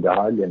amazing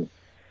dog, and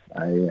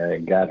I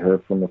got her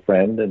from a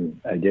friend, and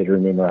I did her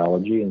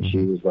numerology, and she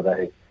was what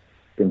I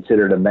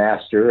considered a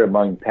master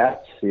among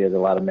pets. She had a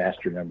lot of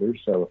master numbers,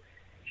 so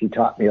she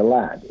taught me a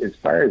lot. As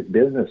far as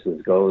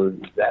businesses go,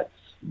 that's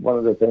one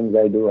of the things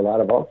I do a lot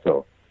of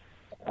also.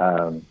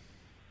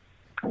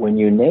 When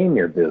you name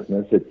your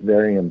business, it's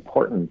very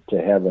important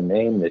to have a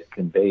name that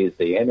conveys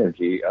the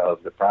energy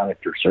of the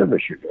product or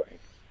service you're doing.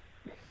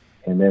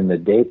 And then the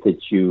date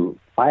that you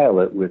file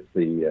it with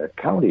the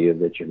county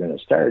that you're going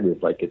to start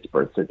is like its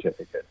birth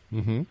certificate.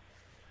 Mm-hmm.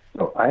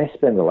 So I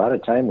spend a lot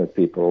of time with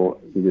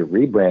people either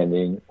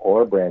rebranding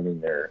or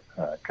branding their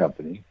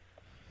company.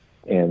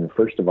 And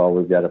first of all,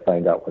 we've got to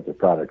find out what the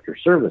product or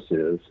service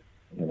is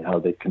and how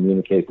they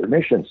communicate their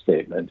mission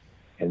statement.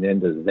 And then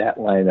does that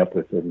line up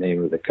with the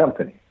name of the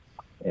company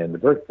and the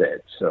birth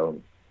date?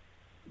 So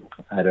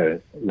I had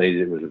a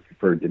lady that was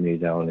referred to me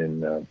down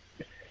in,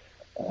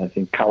 I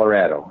think,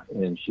 Colorado,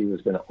 and she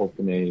was going to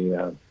open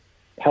a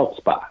health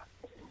spa.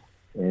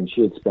 And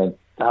she had spent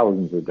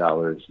thousands of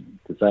dollars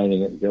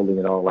designing it and building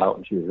it all out,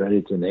 and she was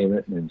ready to name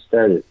it and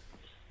start it.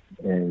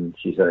 And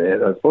she said,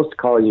 I was supposed to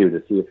call you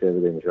to see if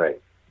everything's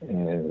right.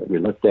 And we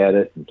looked at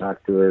it and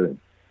talked to her, and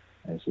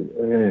I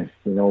said,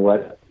 you know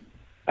what?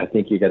 I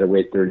think you got to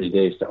wait 30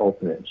 days to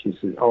open it. And she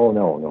said, oh,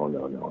 no.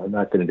 I'm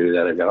not going to do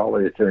that. I've got all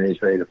the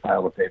attorneys ready to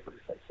file the papers.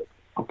 I said,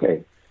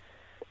 okay.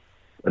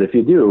 But if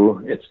you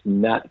do, it's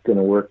not going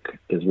to work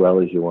as well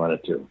as you want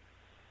it to.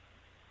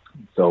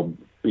 So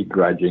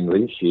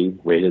begrudgingly, she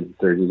waited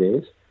 30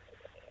 days,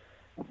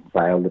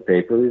 filed the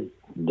papers,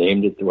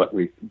 named it to what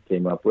we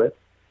came up with.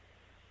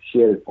 She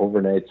had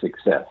overnight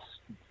success.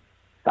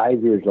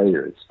 5 years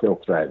later, it's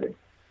still thriving.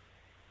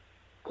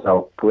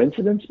 So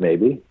coincidence,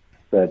 maybe,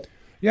 but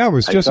yeah, I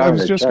was just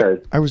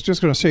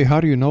going to say,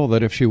 how do you know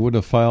that if she would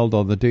have filed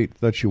on the date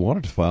that she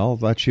wanted to file,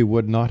 that she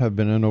would not have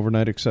been an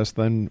overnight success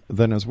then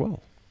as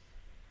well?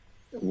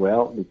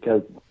 Well,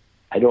 because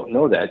I don't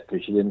know that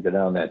because she didn't go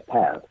down that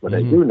path. What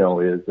I do know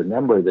is the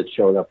number that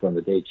showed up on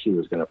the date she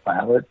was going to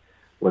file it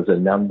was a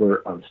number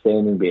of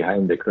standing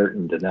behind the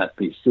curtain to not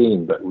be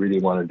seen, but really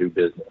want to do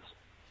business.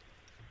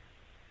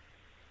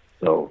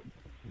 So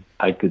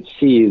I could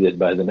see that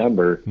by the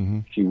number,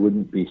 she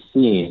wouldn't be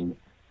seen,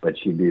 but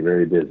she'd be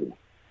very busy.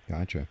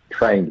 Gotcha.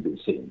 Trying to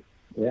be seen.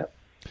 Yeah.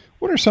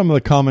 What are some of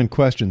the common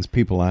questions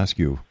people ask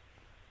you?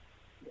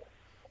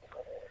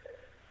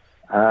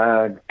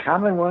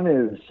 Common one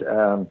is,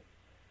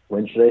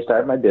 when should I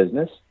start my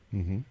business?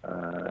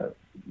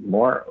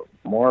 More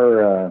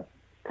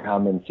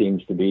common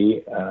seems to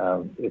be,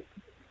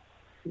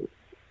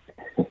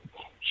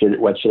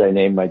 what should I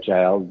name my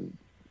child?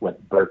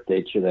 What birth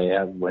date should I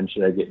have? When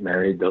should I get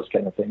married? Those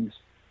kind of things.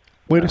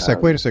 Wait a sec.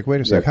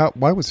 Yeah.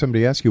 Why would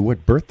somebody ask you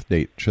what birth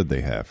date should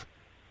they have?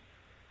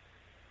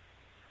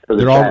 For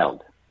the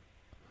child.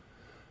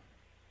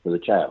 For the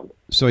child.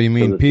 So you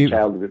mean the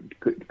child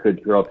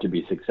could grow up to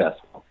be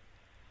successful.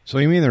 So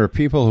you mean there are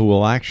people who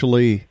will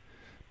actually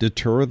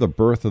deter the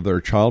birth of their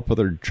child, put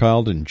their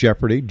child in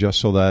jeopardy just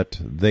so that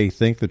they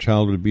think the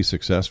child would be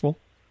successful?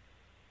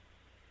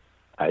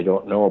 I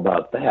don't know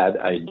about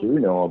that. I do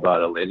know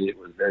about a lady that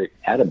was very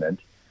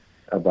adamant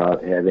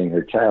about having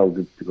her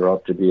child grow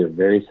up to be a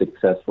very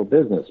successful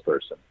business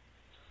person.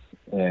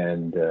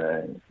 And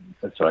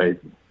so I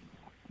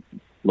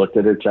looked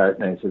at her chart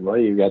and I said, well,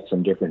 you've got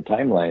some different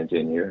timelines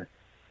in here.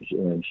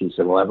 And she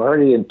said, well, I've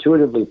already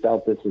intuitively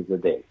felt this is the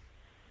day.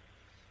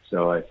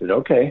 So I said,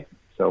 okay.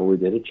 So we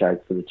did a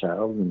chart for the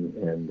child,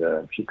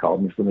 and she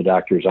called me from the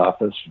doctor's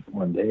office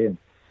one day and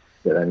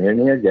said, I'm in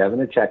here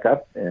having a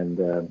checkup,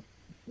 and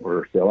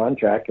we're still on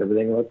track.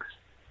 Everything looks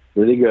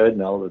really good.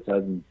 And all of a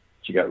sudden,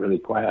 she got really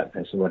quiet.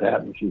 I said, what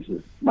happened? She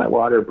said, my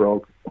water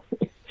broke.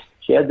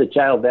 She had the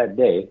child that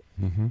day.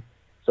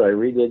 So I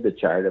redid the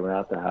chart. I went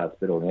out to the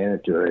hospital and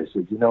handed it to her. I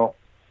said,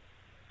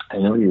 I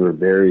know you were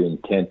very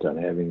intent on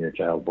having your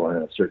child born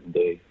on a certain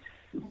day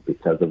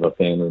because of a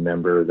family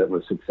member that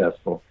was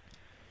successful.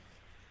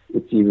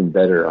 It's even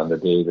better on the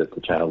day that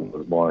the child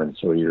was born.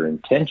 So your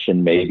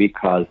intention maybe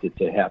caused it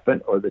to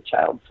happen, or the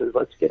child says,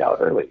 let's get out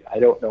early. I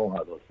don't know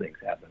how those things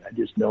happen. I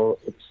just know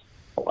it's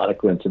a lot of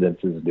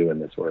coincidences doing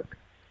this work.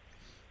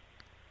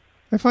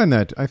 I find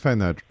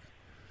that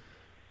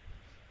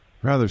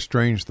rather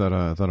strange that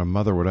a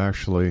mother would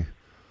actually,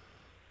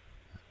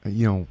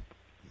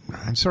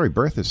 I'm sorry,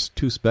 birth is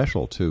too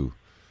special to.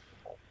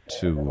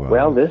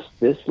 Well,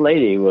 this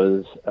lady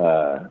was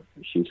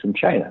she's from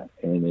China,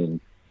 and in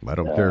I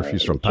don't care if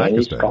she's from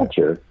Chinese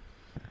Pakistan.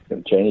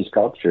 In Chinese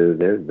culture,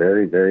 they're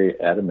very, very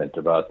adamant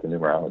about the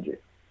numerology.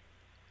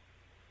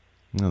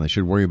 Well, they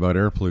should worry about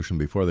air pollution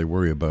before they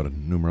worry about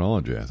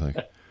numerology, I think.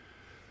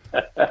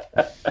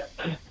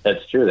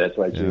 That's true. That's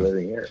why she's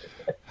living here.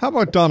 How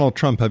about Donald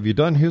Trump? Have you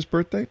done his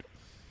birth date?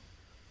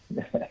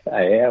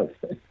 I have.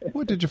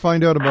 What did you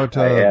find out about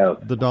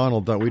the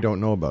Donald that we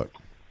don't know about?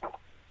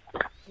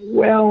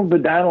 Well, the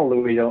Donald that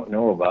we don't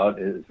know about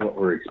is what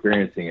we're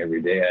experiencing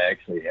every day. I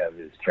actually have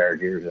his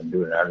chart here. I'm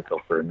doing an article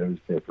for a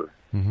newspaper.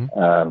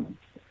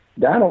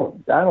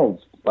 Donald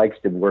likes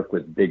to work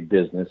with big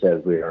business,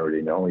 as we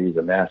already know. He's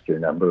a master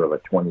number of a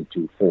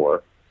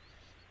 22-4.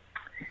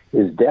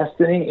 His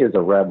destiny is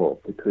a rebel,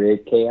 to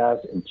create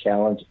chaos and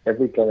challenge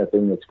every kind of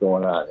thing that's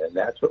going on, and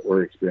that's what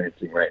we're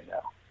experiencing right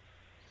now.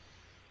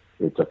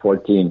 It's a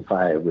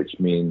 14-5, which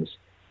means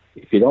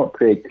if you don't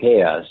create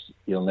chaos,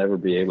 you'll never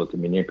be able to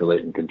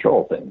manipulate and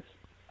control things.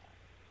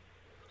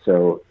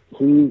 So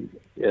he's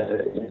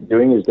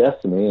doing his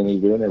destiny, and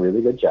he's doing a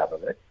really good job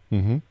of it.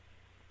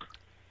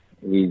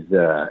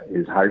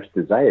 His heart's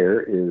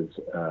desire is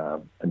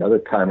another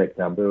karmic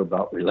number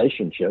about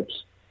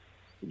relationships.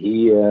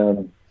 He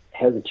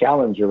has a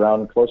challenge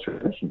around close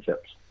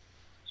relationships.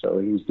 So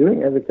he's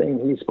doing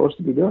everything he's supposed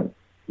to be doing.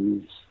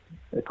 He's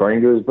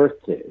according to his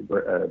birth date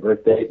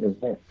and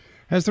his name.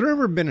 Has there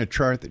ever been a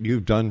chart that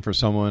you've done for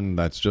someone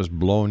that's just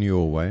blown you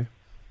away?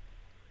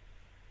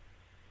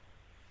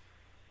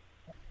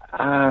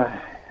 I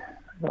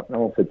don't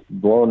know if it's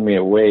blown me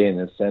away in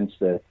the sense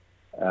that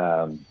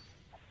I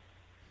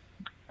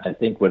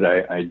think what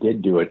I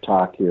did do a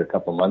talk here a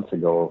couple months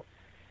ago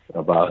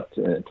about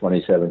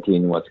 2017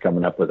 and what's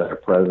coming up with our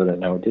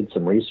president. I did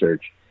some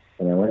research,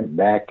 And I went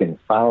back and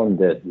found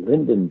that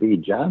Lyndon B.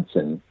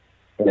 Johnson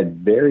had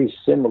very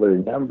similar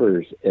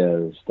numbers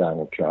as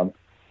Donald Trump,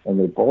 and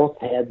they both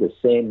had the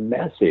same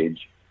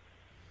message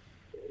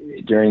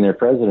during their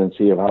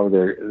presidency of how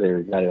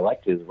they got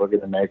elected. We're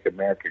going to make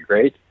America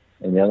great,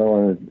 and the other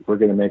one is we're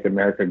going to make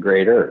America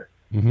greater.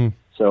 Mm-hmm.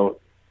 So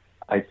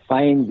I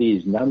find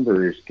these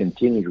numbers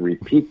continue to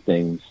repeat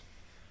things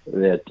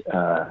that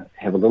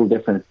have a little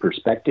different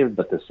perspective,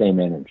 but the same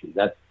energy.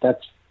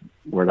 That's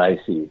what I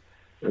see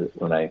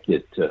when I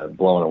get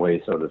blown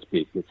away, so to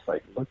speak. It's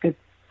like, look at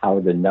how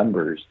the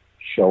numbers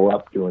show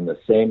up doing the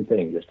same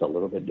thing, just a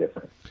little bit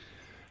different.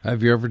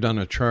 Have you ever done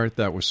a chart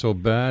that was so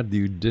bad that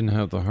you didn't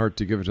have the heart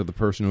to give it to the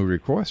person who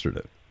requested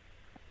it?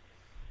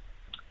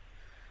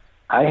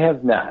 I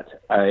have not.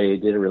 I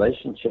did a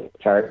relationship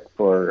chart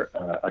for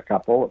a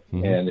couple,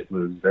 and it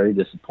was very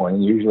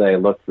disappointing. Usually I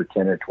look for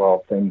 10 or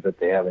 12 things that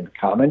they have in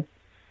common.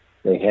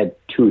 They had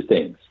 2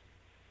 things,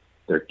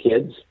 their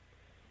kids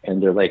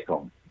and their lake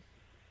home.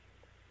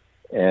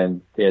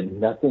 And they had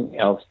nothing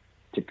else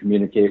to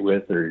communicate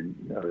with or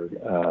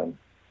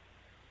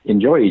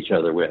enjoy each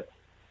other with.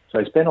 So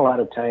I spent a lot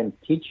of time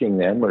teaching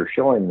them or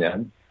showing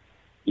them,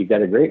 you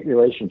got a great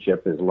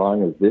relationship as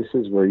long as this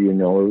is where you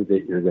know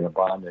that you're going to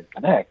bond and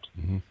connect.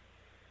 Mm-hmm.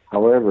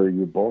 However,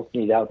 you both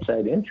need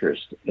outside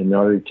interest in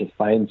order to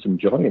find some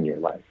joy in your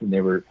life. And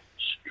they were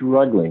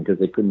struggling because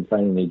they couldn't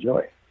find any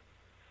joy.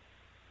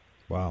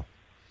 Wow.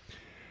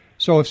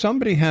 So if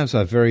somebody has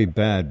a very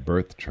bad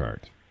birth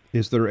chart,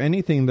 is there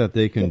anything that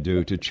they can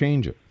do to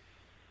change it?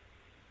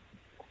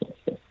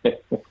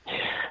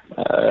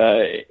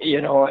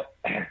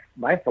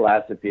 My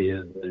philosophy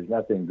is there's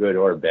nothing good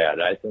or bad.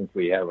 I think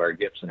we have our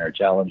gifts and our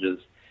challenges,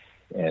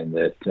 and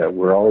that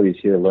we're always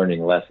here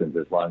learning lessons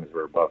as long as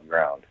we're above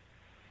ground.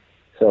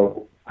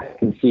 So I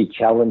can see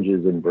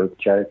challenges in birth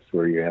charts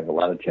where you have a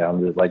lot of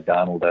challenges like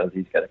Donald does.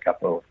 He's got a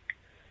couple of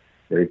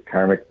very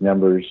karmic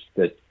numbers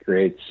that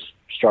creates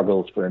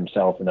struggles for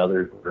himself and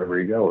others wherever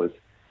he goes.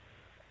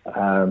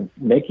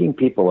 Making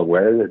people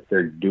aware that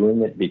they're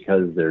doing it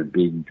because they're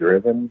being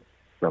driven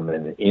from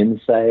an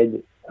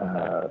inside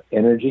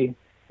energy,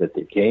 that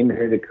they came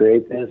here to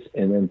create this,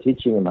 and then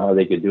teaching them how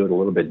they could do it a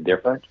little bit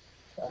different.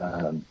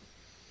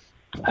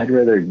 I'd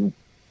rather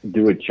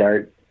do a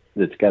chart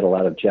that's got a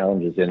lot of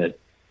challenges in it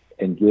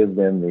and give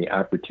them the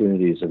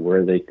opportunities of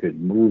where they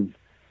could move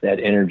that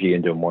energy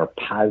into a more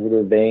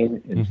positive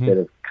vein instead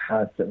of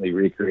constantly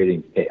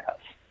recreating chaos.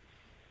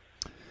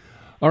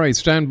 All right,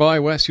 stand by,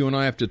 Wes. You and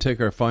I have to take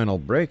our final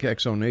break.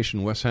 Exo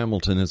Nation, Wes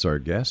Hamilton is our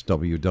guest,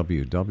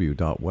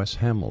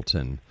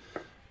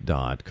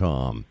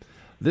 www.weshamilton.com.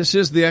 This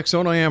is the X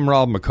Zone. I am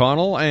Rob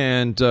McConnell,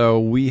 and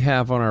we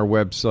have on our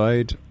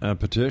website a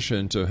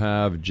petition to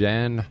have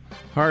Jan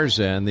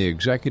Harzan, the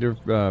executive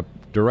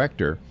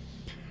director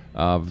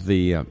of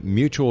the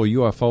Mutual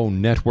UFO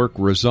Network,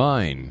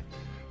 resign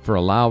for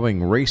allowing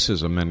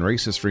racism and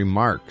racist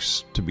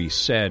remarks to be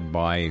said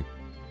by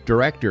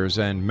directors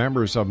and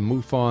members of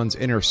MUFON's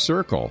inner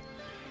circle.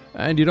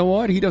 And you know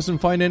what? He doesn't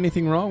find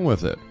anything wrong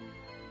with it.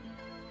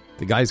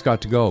 The guy's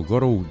got to go. Go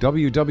to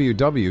www.xzbn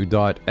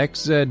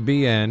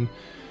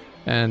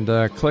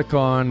and click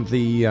on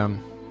the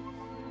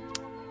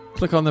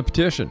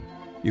petition.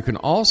 You can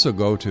also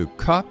go to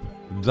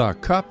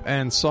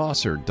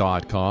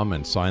thecupandSaucer.com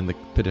and sign the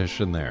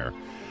petition there.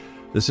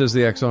 This is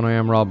the X Zone. I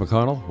am Rob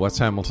McConnell. Wes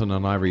Hamilton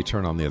and I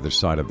return on the other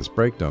side of this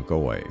break. Don't go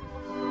away.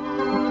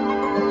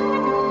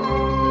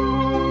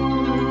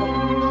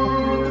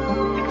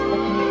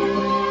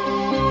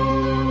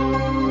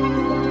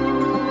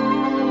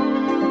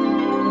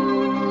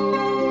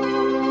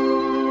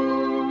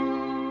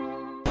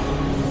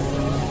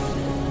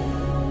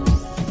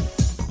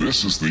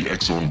 This is the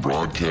X Zone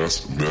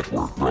Broadcast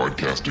Network,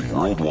 broadcasting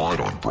worldwide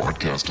on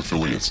broadcast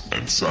affiliates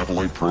and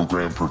satellite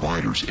program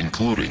providers,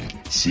 including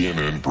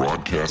CNN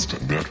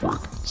Broadcast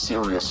Network,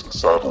 Sirius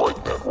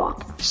Satellite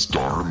Network,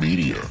 Star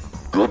Media,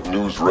 Good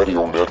News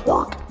Radio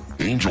Network,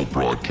 Angel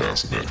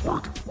Broadcast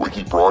Network,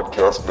 Wiki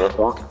Broadcast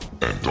Network,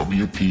 and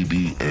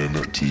WPBN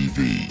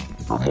TV.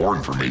 For more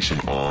information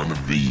on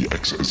the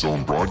X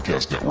Zone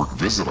Broadcast Network,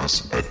 visit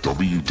us at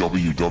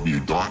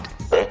www.xzbn.net.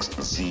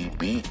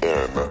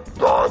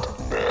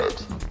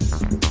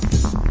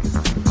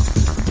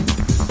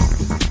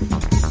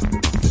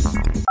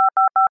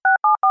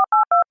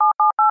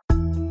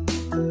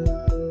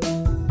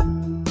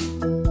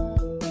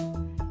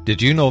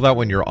 Did you know that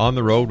when you're on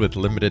the road with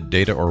limited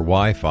data or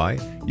Wi-Fi,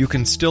 you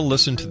can still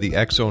listen to the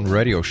X Zone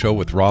Radio Show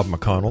with Rob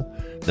McConnell,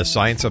 The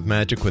Science of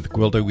Magic with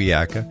Gwilda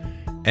Wiyaka,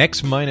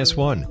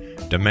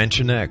 X-1,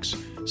 Dimension X,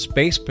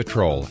 Space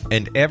Patrol,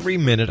 and every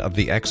minute of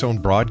the X Zone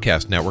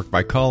Broadcast Network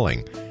by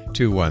calling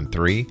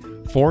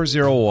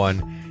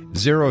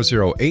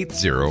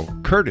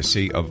 213-401-0080,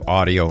 courtesy of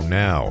Audio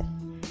Now.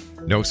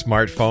 No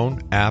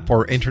smartphone, app,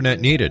 or internet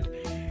needed.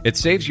 It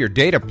saves your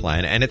data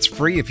plan, and it's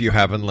free if you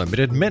have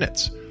unlimited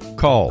minutes.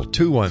 Call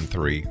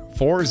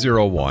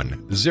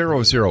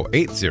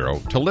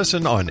 213-401-0080 to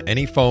listen on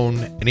any phone,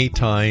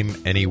 anytime,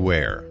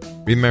 anywhere.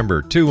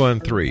 Remember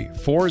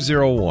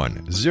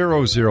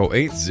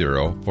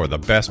 213-401-0080 for the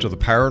best of the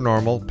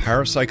paranormal,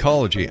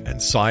 parapsychology, and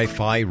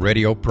sci-fi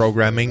radio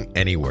programming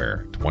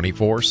anywhere,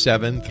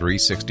 24/7,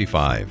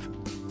 365.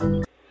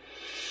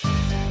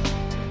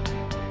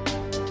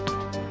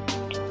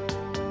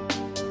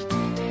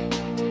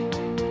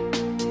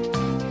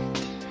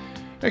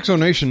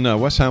 Exonation,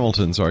 Wes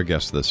Hamilton's our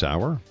guest this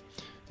hour,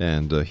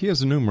 and he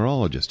is a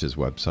numerologist. His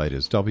website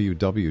is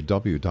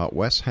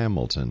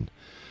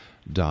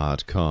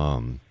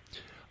www.weshamilton.com.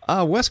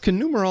 Wes,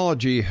 can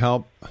numerology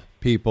help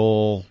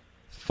people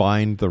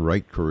find the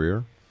right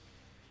career?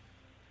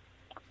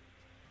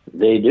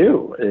 They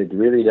do. It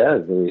really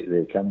does.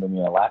 They come to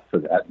me a lot for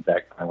that. In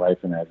fact, my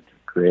wife and I have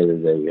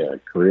created a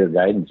career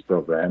guidance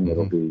program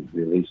that'll be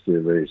released here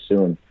very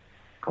soon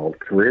called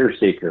Career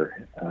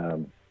Seeker.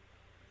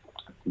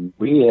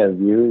 We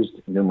have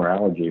used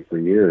numerology for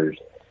years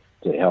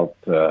to help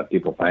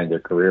people find their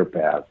career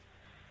path.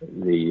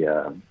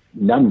 The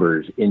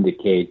numbers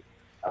indicate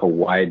a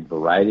wide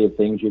variety of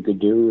things you could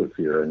do. If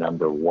you're a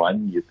number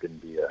 1, you can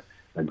be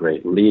a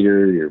great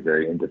leader. You're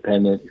very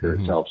independent. You're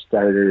a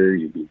self-starter.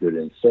 You'd be good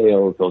in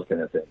sales, those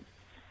kind of things.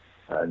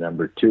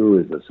 Number 2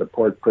 is a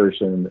support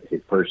person, a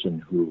person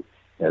who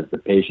has the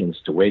patience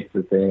to wait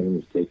for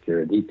things, take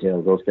care of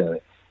details, those kind of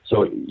things.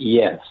 So,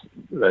 yes,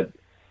 but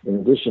in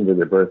addition to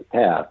their birth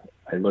path,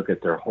 I look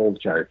at their whole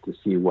chart to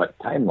see what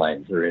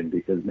timelines they're in,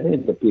 because many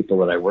of the people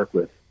that I work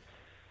with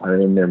are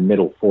in their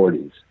middle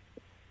 40s.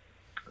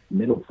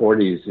 Middle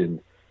 40s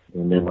in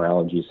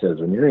numerology says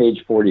when you're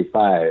age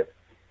 45,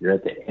 you're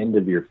at the end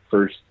of your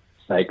first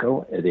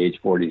cycle. At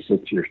age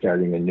 46, you're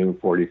starting a new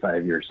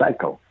 45-year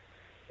cycle.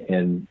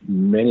 And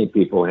many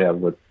people have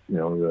what,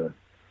 the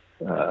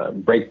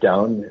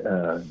breakdown,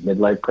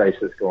 midlife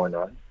crisis going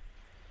on.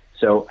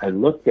 So I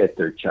look at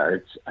their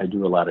charts. I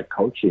do a lot of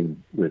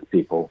coaching with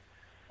people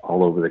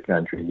all over the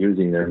country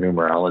using their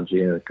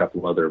numerology and a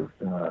couple other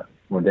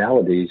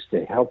modalities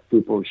to help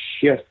people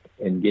shift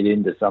and get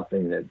into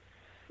something that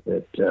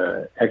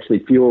actually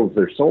fuels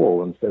their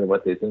soul instead of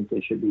what they think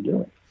they should be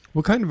doing.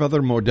 What kind of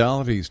other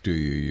modalities do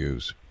you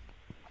use?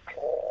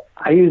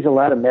 I use a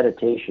lot of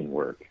meditation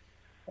work.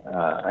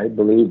 I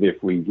believe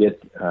if we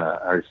get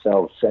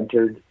ourselves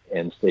centered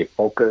and stay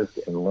focused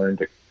and learn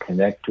to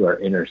connect to our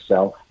inner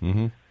self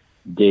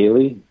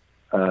daily,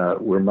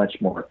 we're much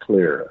more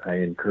clear. I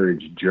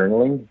encourage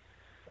journaling.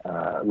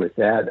 With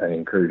that, I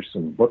encourage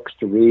some books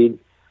to read.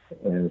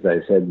 And as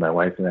I said, my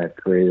wife and I have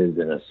created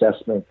an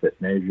assessment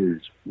that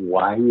measures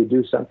why you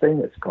do something.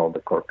 It's called the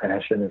Core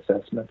Passion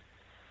Assessment.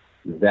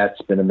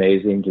 That's been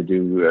amazing to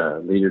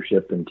do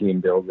leadership and team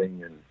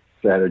building and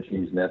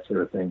strategies and that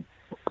sort of thing.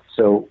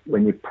 So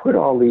when you put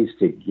all these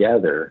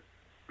together,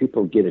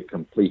 people get a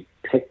complete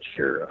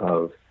picture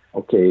of,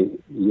 okay,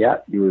 yeah,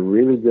 you were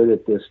really good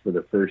at this for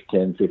the first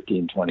 10,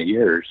 15, 20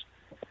 years,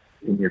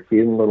 and you're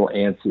feeling a little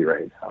antsy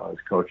right now. I was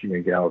coaching a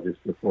gal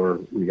just before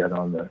we got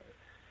on the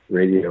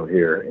radio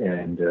here,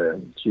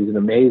 and she's an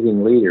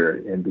amazing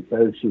leader, and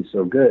because she's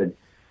so good,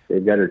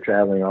 they've got her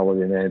traveling all over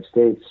the United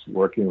States,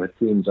 working with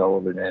teams all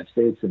over the United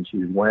States, and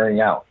she's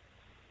wearing out.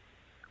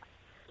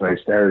 So I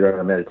started on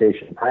a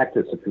meditation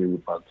practice a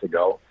few months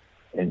ago,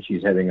 and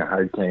she's having a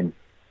hard time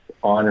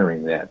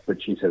honoring that.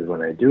 But she says,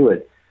 when I do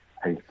it,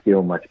 I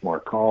feel much more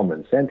calm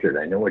and centered.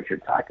 I know what you're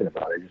talking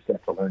about. I just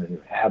have to learn a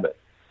new habit.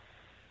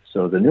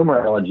 So the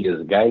numerology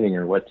is guiding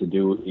her what to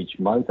do each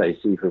month. I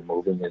see her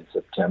moving in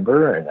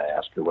September, and I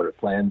ask her what her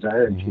plans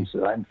are, and she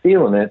says, I'm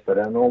feeling it, but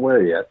I don't know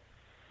where yet.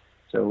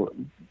 So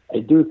I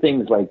do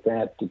things like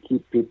that to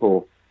keep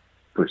people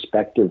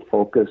perspective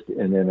focused,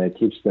 and then I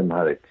teach them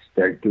how to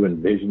start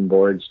doing vision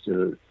boards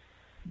to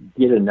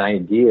get an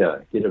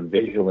idea, get a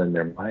visual in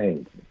their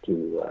mind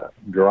to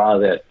draw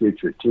that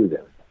future to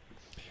them.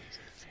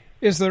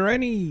 Is there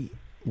any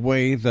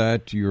way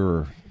that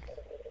your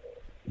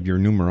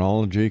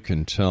numerology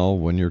can tell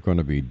when you're going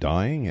to be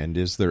dying? And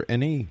is there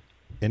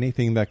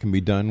anything that can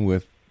be done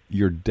with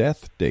your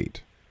death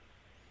date?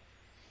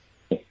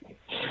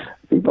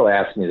 People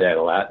ask me that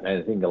a lot, and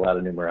I think a lot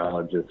of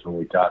numerologists, when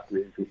we talk,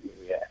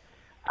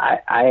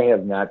 I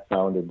have not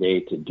found a day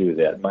to do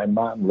that. My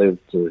mom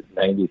lived to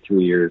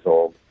 93 years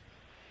old,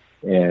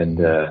 and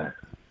I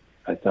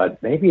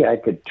thought maybe I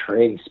could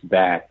trace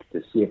back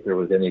to see if there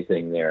was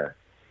anything there.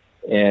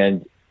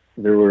 And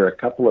there were a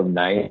couple of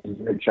 9s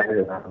in her chart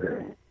around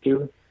her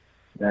too.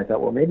 And I thought,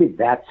 well, maybe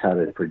that's how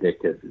to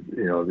predict it,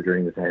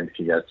 during the time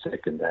she got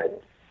sick and died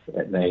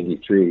at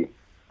 93.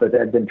 But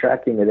I've been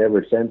tracking it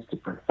ever since to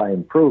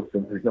find proof,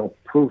 and there's no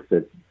proof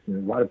that a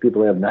lot of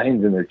people have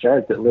 9s in their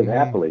chart that live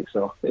happily.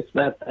 So it's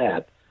not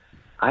that.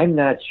 I'm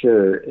not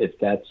sure if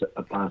that's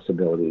a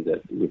possibility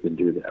that you can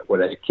do that.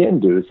 What I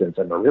can do, since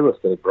I'm a real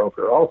estate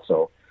broker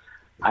also,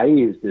 I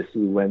use to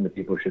see when the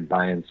people should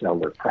buy and sell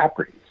their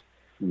properties.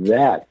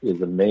 That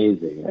is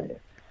amazing. I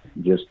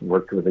just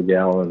worked with a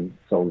gal and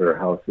sold her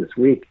house this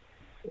week,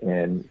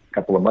 and a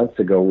couple of months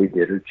ago we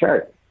did her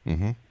chart.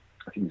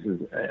 She says,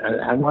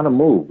 I want to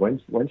move.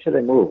 When should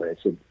I move? And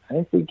I said,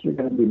 I think you're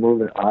going to be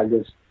moving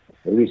August,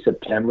 maybe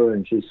September.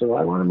 And she said, well,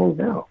 I want to move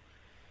now.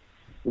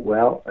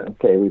 Well,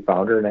 okay, we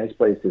found her a nice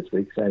place this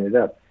week, signed it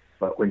up.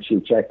 But when she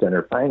checked on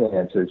her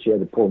finances, she had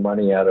to pull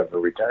money out of her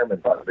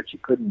retirement fund, but she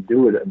couldn't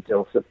do it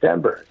until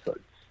September. So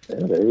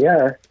there you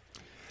are.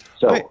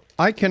 So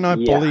I cannot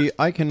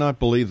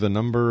believe the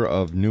number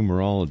of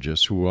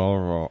numerologists who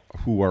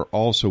are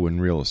also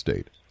in real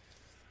estate.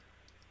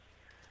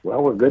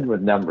 Well, we're good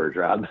with numbers,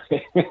 Rob.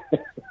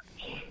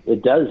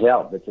 It does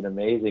help. It's an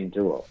amazing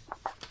tool.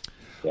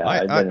 Yeah,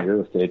 I've been in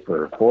real estate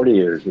for 40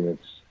 years, and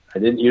I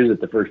didn't use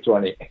it the first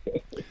 20.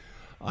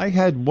 I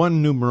had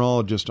one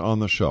numerologist on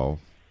the show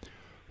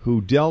who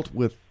dealt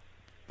with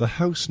the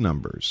house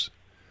numbers,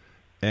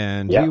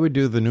 and he would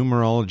do the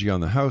numerology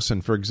on the house.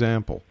 And for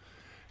example,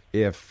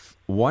 if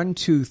 1,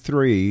 2,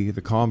 3,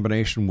 the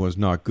combination was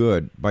not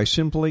good, by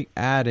simply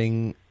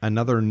adding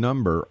another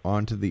number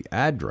onto the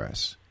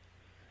address,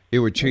 it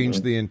would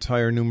change the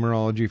entire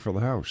numerology for the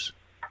house.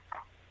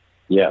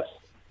 Yes.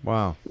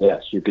 Wow.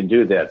 Yes, you can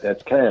do that.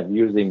 That's kind of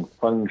using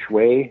feng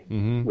shui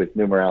with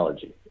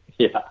numerology.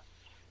 Yeah.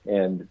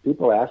 And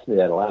people ask me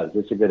that a lot. Is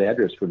this a good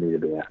address for me to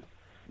be at?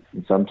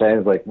 And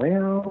sometimes,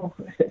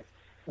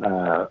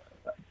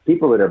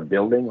 people that are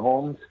building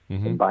homes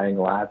and buying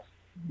lots,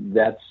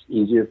 that's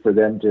easier for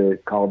them to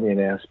call me and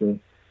ask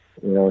me,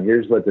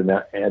 here's what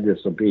the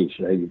address will be.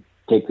 Should I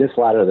take this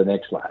lot or the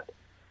next lot?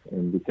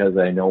 And because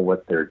I know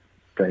what they're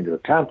trying to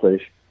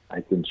accomplish,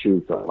 I can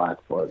choose the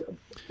lot for them.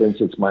 For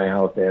instance, my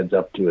house adds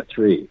up to a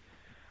 3.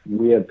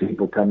 We have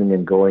people coming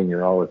and going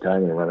here all the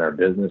time and run our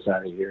business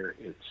out of here.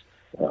 It's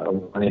a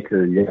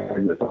 1-acre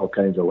yard with all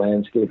kinds of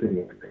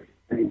landscaping.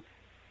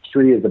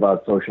 3 is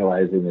about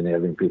socializing and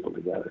having people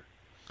together.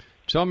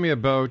 Tell me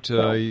about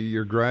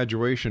your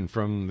graduation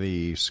from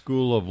the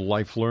School of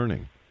Life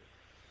Learning.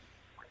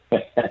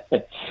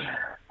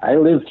 I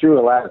lived through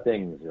a lot of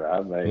things,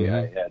 Rob. I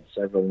had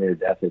several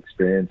near-death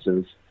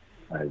experiences.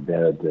 I've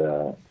been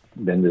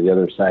to the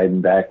other side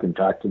and back and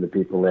talked to the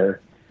people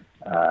there.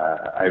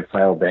 I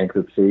filed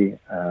bankruptcy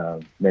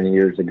many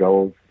years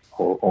ago,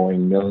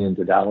 owing millions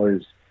of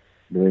dollars,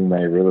 doing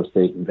my real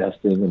estate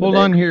investing. Hold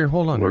on here.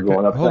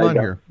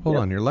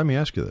 Let me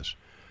ask you this.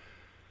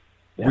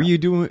 Yeah. Were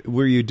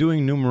you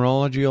doing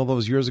numerology all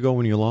those years ago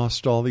when you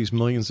lost all these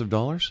millions of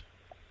dollars?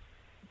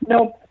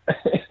 Nope.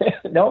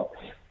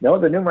 No,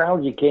 the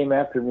numerology came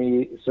after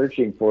me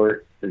searching for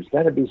it. There's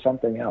got to be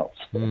something else.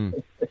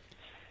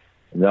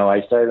 No,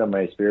 I started on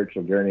my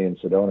spiritual journey in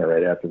Sedona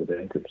right after the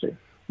bankruptcy.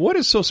 What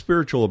is so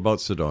spiritual about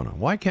Sedona?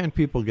 Why can't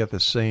people get the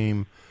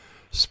same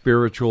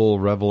spiritual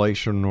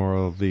revelation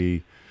or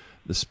the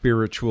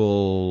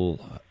spiritual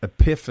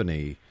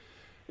epiphany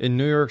in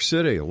New York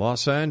City,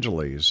 Los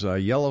Angeles,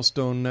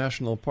 Yellowstone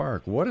National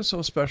Park? What is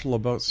so special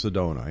about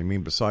Sedona? I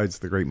mean, besides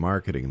the great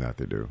marketing that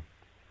they do.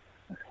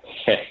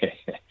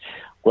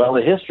 Well,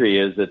 the history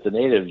is that the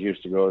natives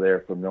used to go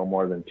there for no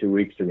more than 2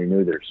 weeks to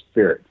renew their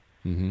spirit.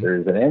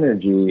 There's an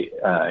energy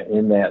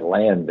in that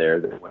land there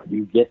that when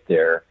you get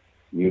there,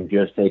 you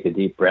just take a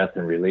deep breath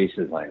and release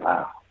it like,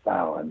 wow,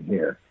 I'm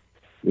here.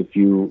 If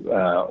you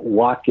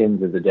walk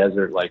into the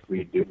desert like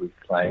we do, we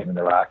climb in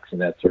the rocks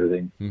and that sort of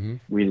thing,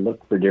 we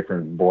look for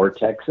different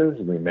vortexes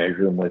and we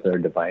measure them with our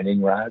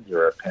divining rods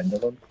or our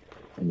pendulum.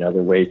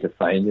 Another way to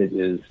find it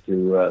is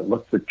to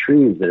look for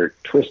trees that are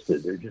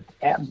twisted. They're just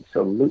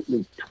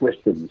absolutely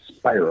twisted and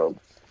spiraled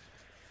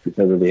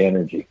because of the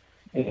energy.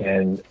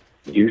 And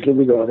usually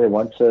we go there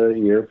once a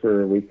year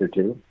for a week or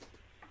two.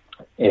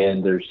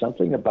 And there's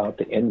something about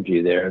the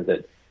energy there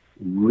that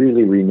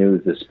really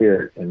renews the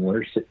spirit. And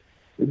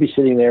we'd be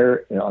sitting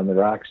there on the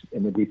rocks,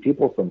 and there'd be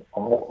people from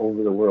all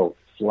over the world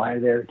fly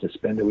there to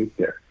spend a week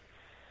there.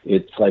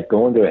 It's like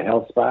going to a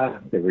health spa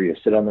where you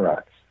sit on the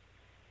rocks.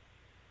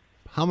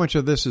 How much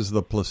of this is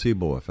the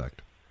placebo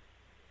effect?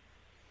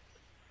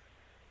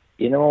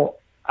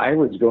 I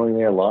was going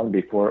there long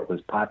before it was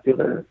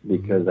popular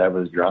because I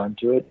was drawn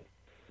to it.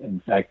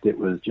 In fact, it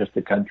was just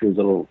a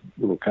little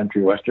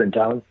country western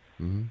town.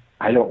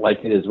 I don't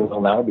like it as well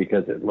now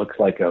because it looks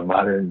like a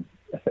modern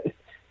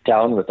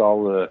town with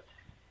all the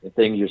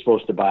things you're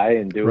supposed to buy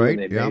and do, and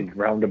they made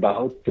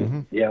roundabouts.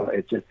 Yeah,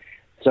 it's just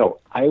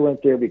so I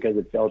went there because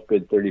it felt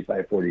good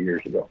 35, 40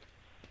 years ago.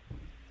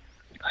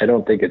 I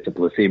don't think it's a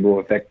placebo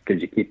effect because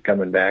you keep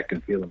coming back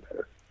and feeling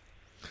better.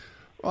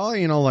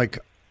 Well, like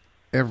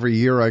every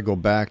year I go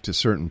back to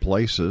certain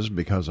places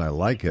because I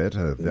like it.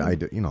 I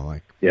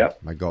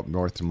go up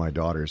north to my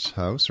daughter's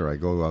house, or I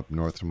go up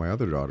north to my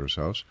other daughter's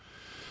house.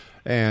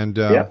 And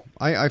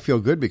I feel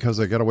good because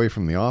I get away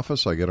from the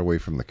office, I get away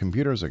from the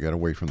computers, I get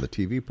away from the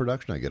TV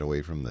production, I get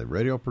away from the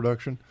radio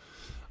production.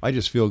 I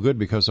just feel good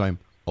because I'm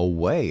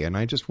away, and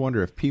I just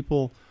wonder if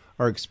people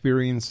are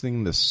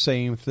experiencing the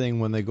same thing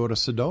when they go to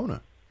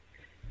Sedona.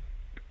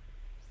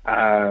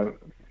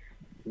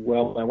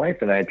 Well, my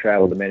wife and I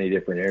travel to many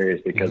different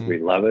areas because we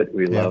love it.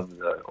 We love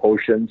the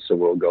ocean, so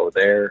we'll go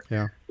there.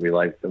 Yeah. We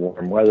like the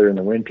warm weather in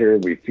the winter.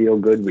 We feel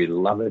good. We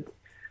love it.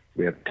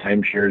 We have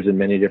timeshares in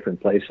many different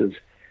places.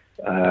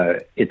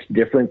 It's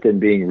different than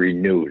being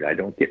renewed. I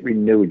don't get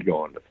renewed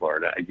going to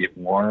Florida. I get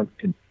warm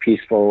and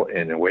peaceful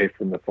and away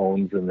from the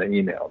phones and the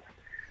emails.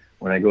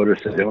 when I go to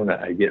Sedona,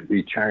 I get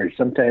recharged.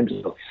 Sometimes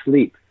I'll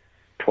sleep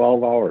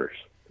 12 hours.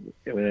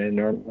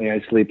 Normally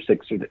I sleep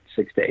 6 to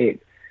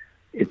 8.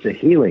 It's a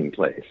healing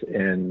place.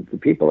 And the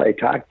people I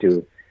talk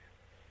to,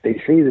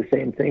 they say the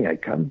same thing. I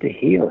come to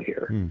heal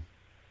here.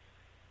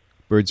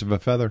 Birds of a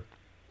feather.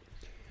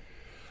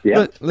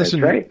 Yeah, listen,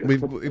 that's right.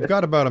 we've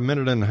got about a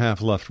minute and a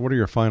half left. What are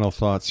your final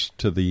thoughts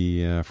to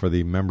the for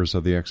the members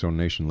of the X-Zone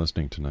Nation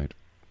listening tonight?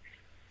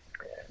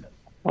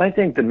 Well, I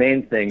think the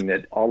main thing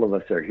that all of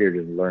us are here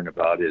to learn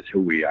about is who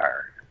we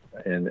are.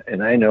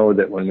 And I know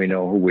that when we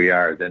know who we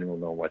are, then we'll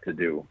know what to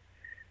do.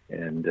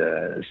 And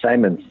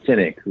Simon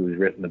Sinek, who's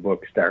written the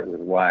book Start With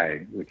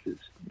Why, which is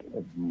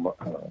a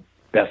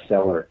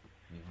bestseller,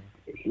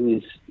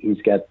 he's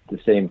got the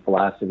same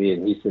philosophy,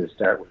 and he says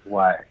start with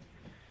why.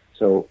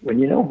 So when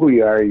you know who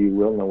you are, you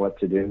will know what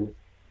to do.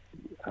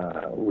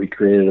 We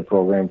created a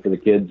program for the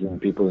kids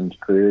and people in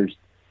careers.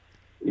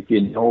 If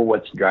you know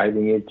what's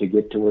driving you to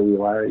get to where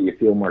you are, you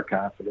feel more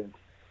confident.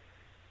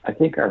 I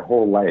think our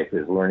whole life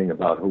is learning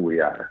about who we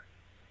are.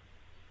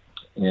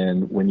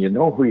 And when you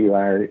know who you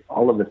are,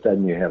 all of a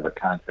sudden you have a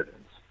confidence.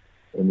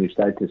 And you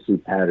start to see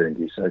patterns,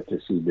 you start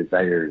to see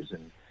desires,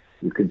 and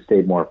you can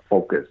stay more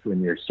focused. When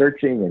you're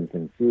searching and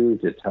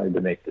confused, it's hard to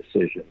make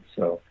decisions.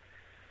 So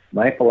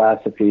my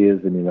philosophy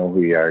is when you know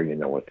who you are, you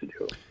know what to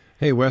do.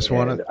 Hey, Wes,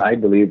 I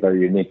believe our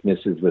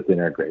uniqueness is within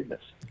our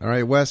greatness. All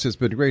right, Wes, it's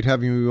been great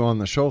having you on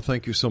the show.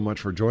 Thank you so much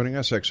for joining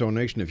us. X-Zone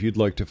Nation, if you'd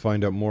like to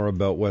find out more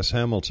about Wes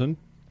Hamilton,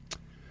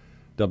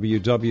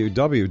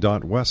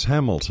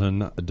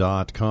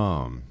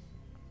 www.weshamilton.com.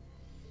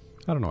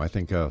 I don't know, I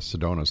think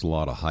Sedona's a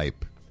lot of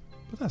hype,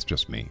 but that's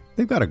just me.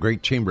 They've got a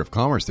great Chamber of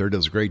Commerce there,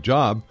 does a great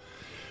job.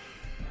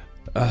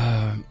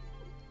 What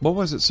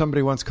was it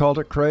somebody once called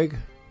it, Craig?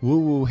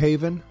 Woo-woo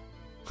haven?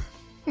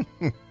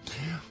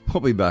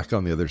 We'll be back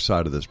on the other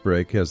side of this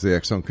break as the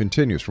X-Zone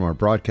continues from our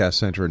broadcast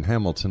center in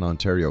Hamilton,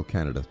 Ontario,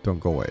 Canada. Don't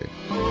go away.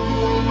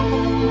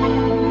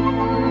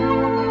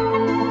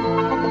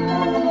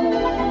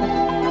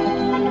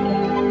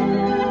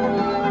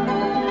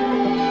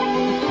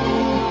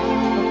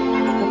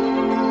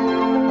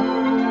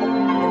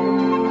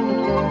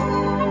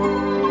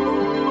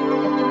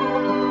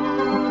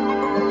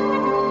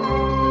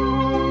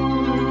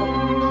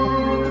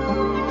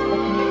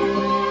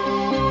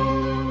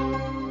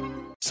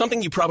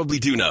 Something you probably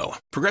do know.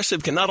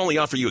 Progressive can not only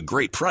offer you a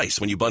great price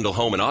when you bundle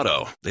home and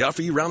auto, they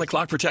offer you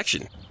round-the-clock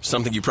protection.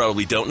 Something you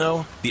probably don't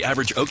know, the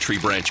average oak tree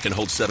branch can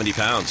hold 70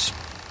 pounds.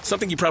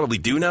 Something you probably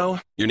do know,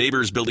 your neighbor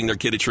is building their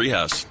kid a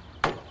treehouse.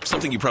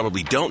 Something you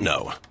probably don't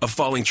know, a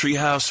falling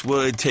treehouse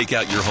would take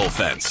out your whole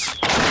fence.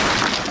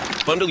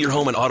 Bundle your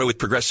home and auto with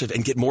Progressive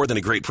and get more than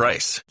a great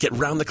price. Get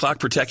round-the-clock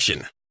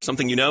protection.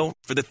 Something you know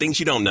for the things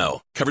you don't know.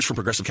 Coverage from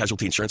Progressive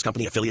Casualty Insurance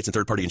Company, affiliates, and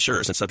third-party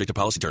insurers and subject to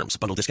policy terms.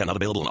 Bundle discount not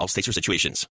available in all states or situations.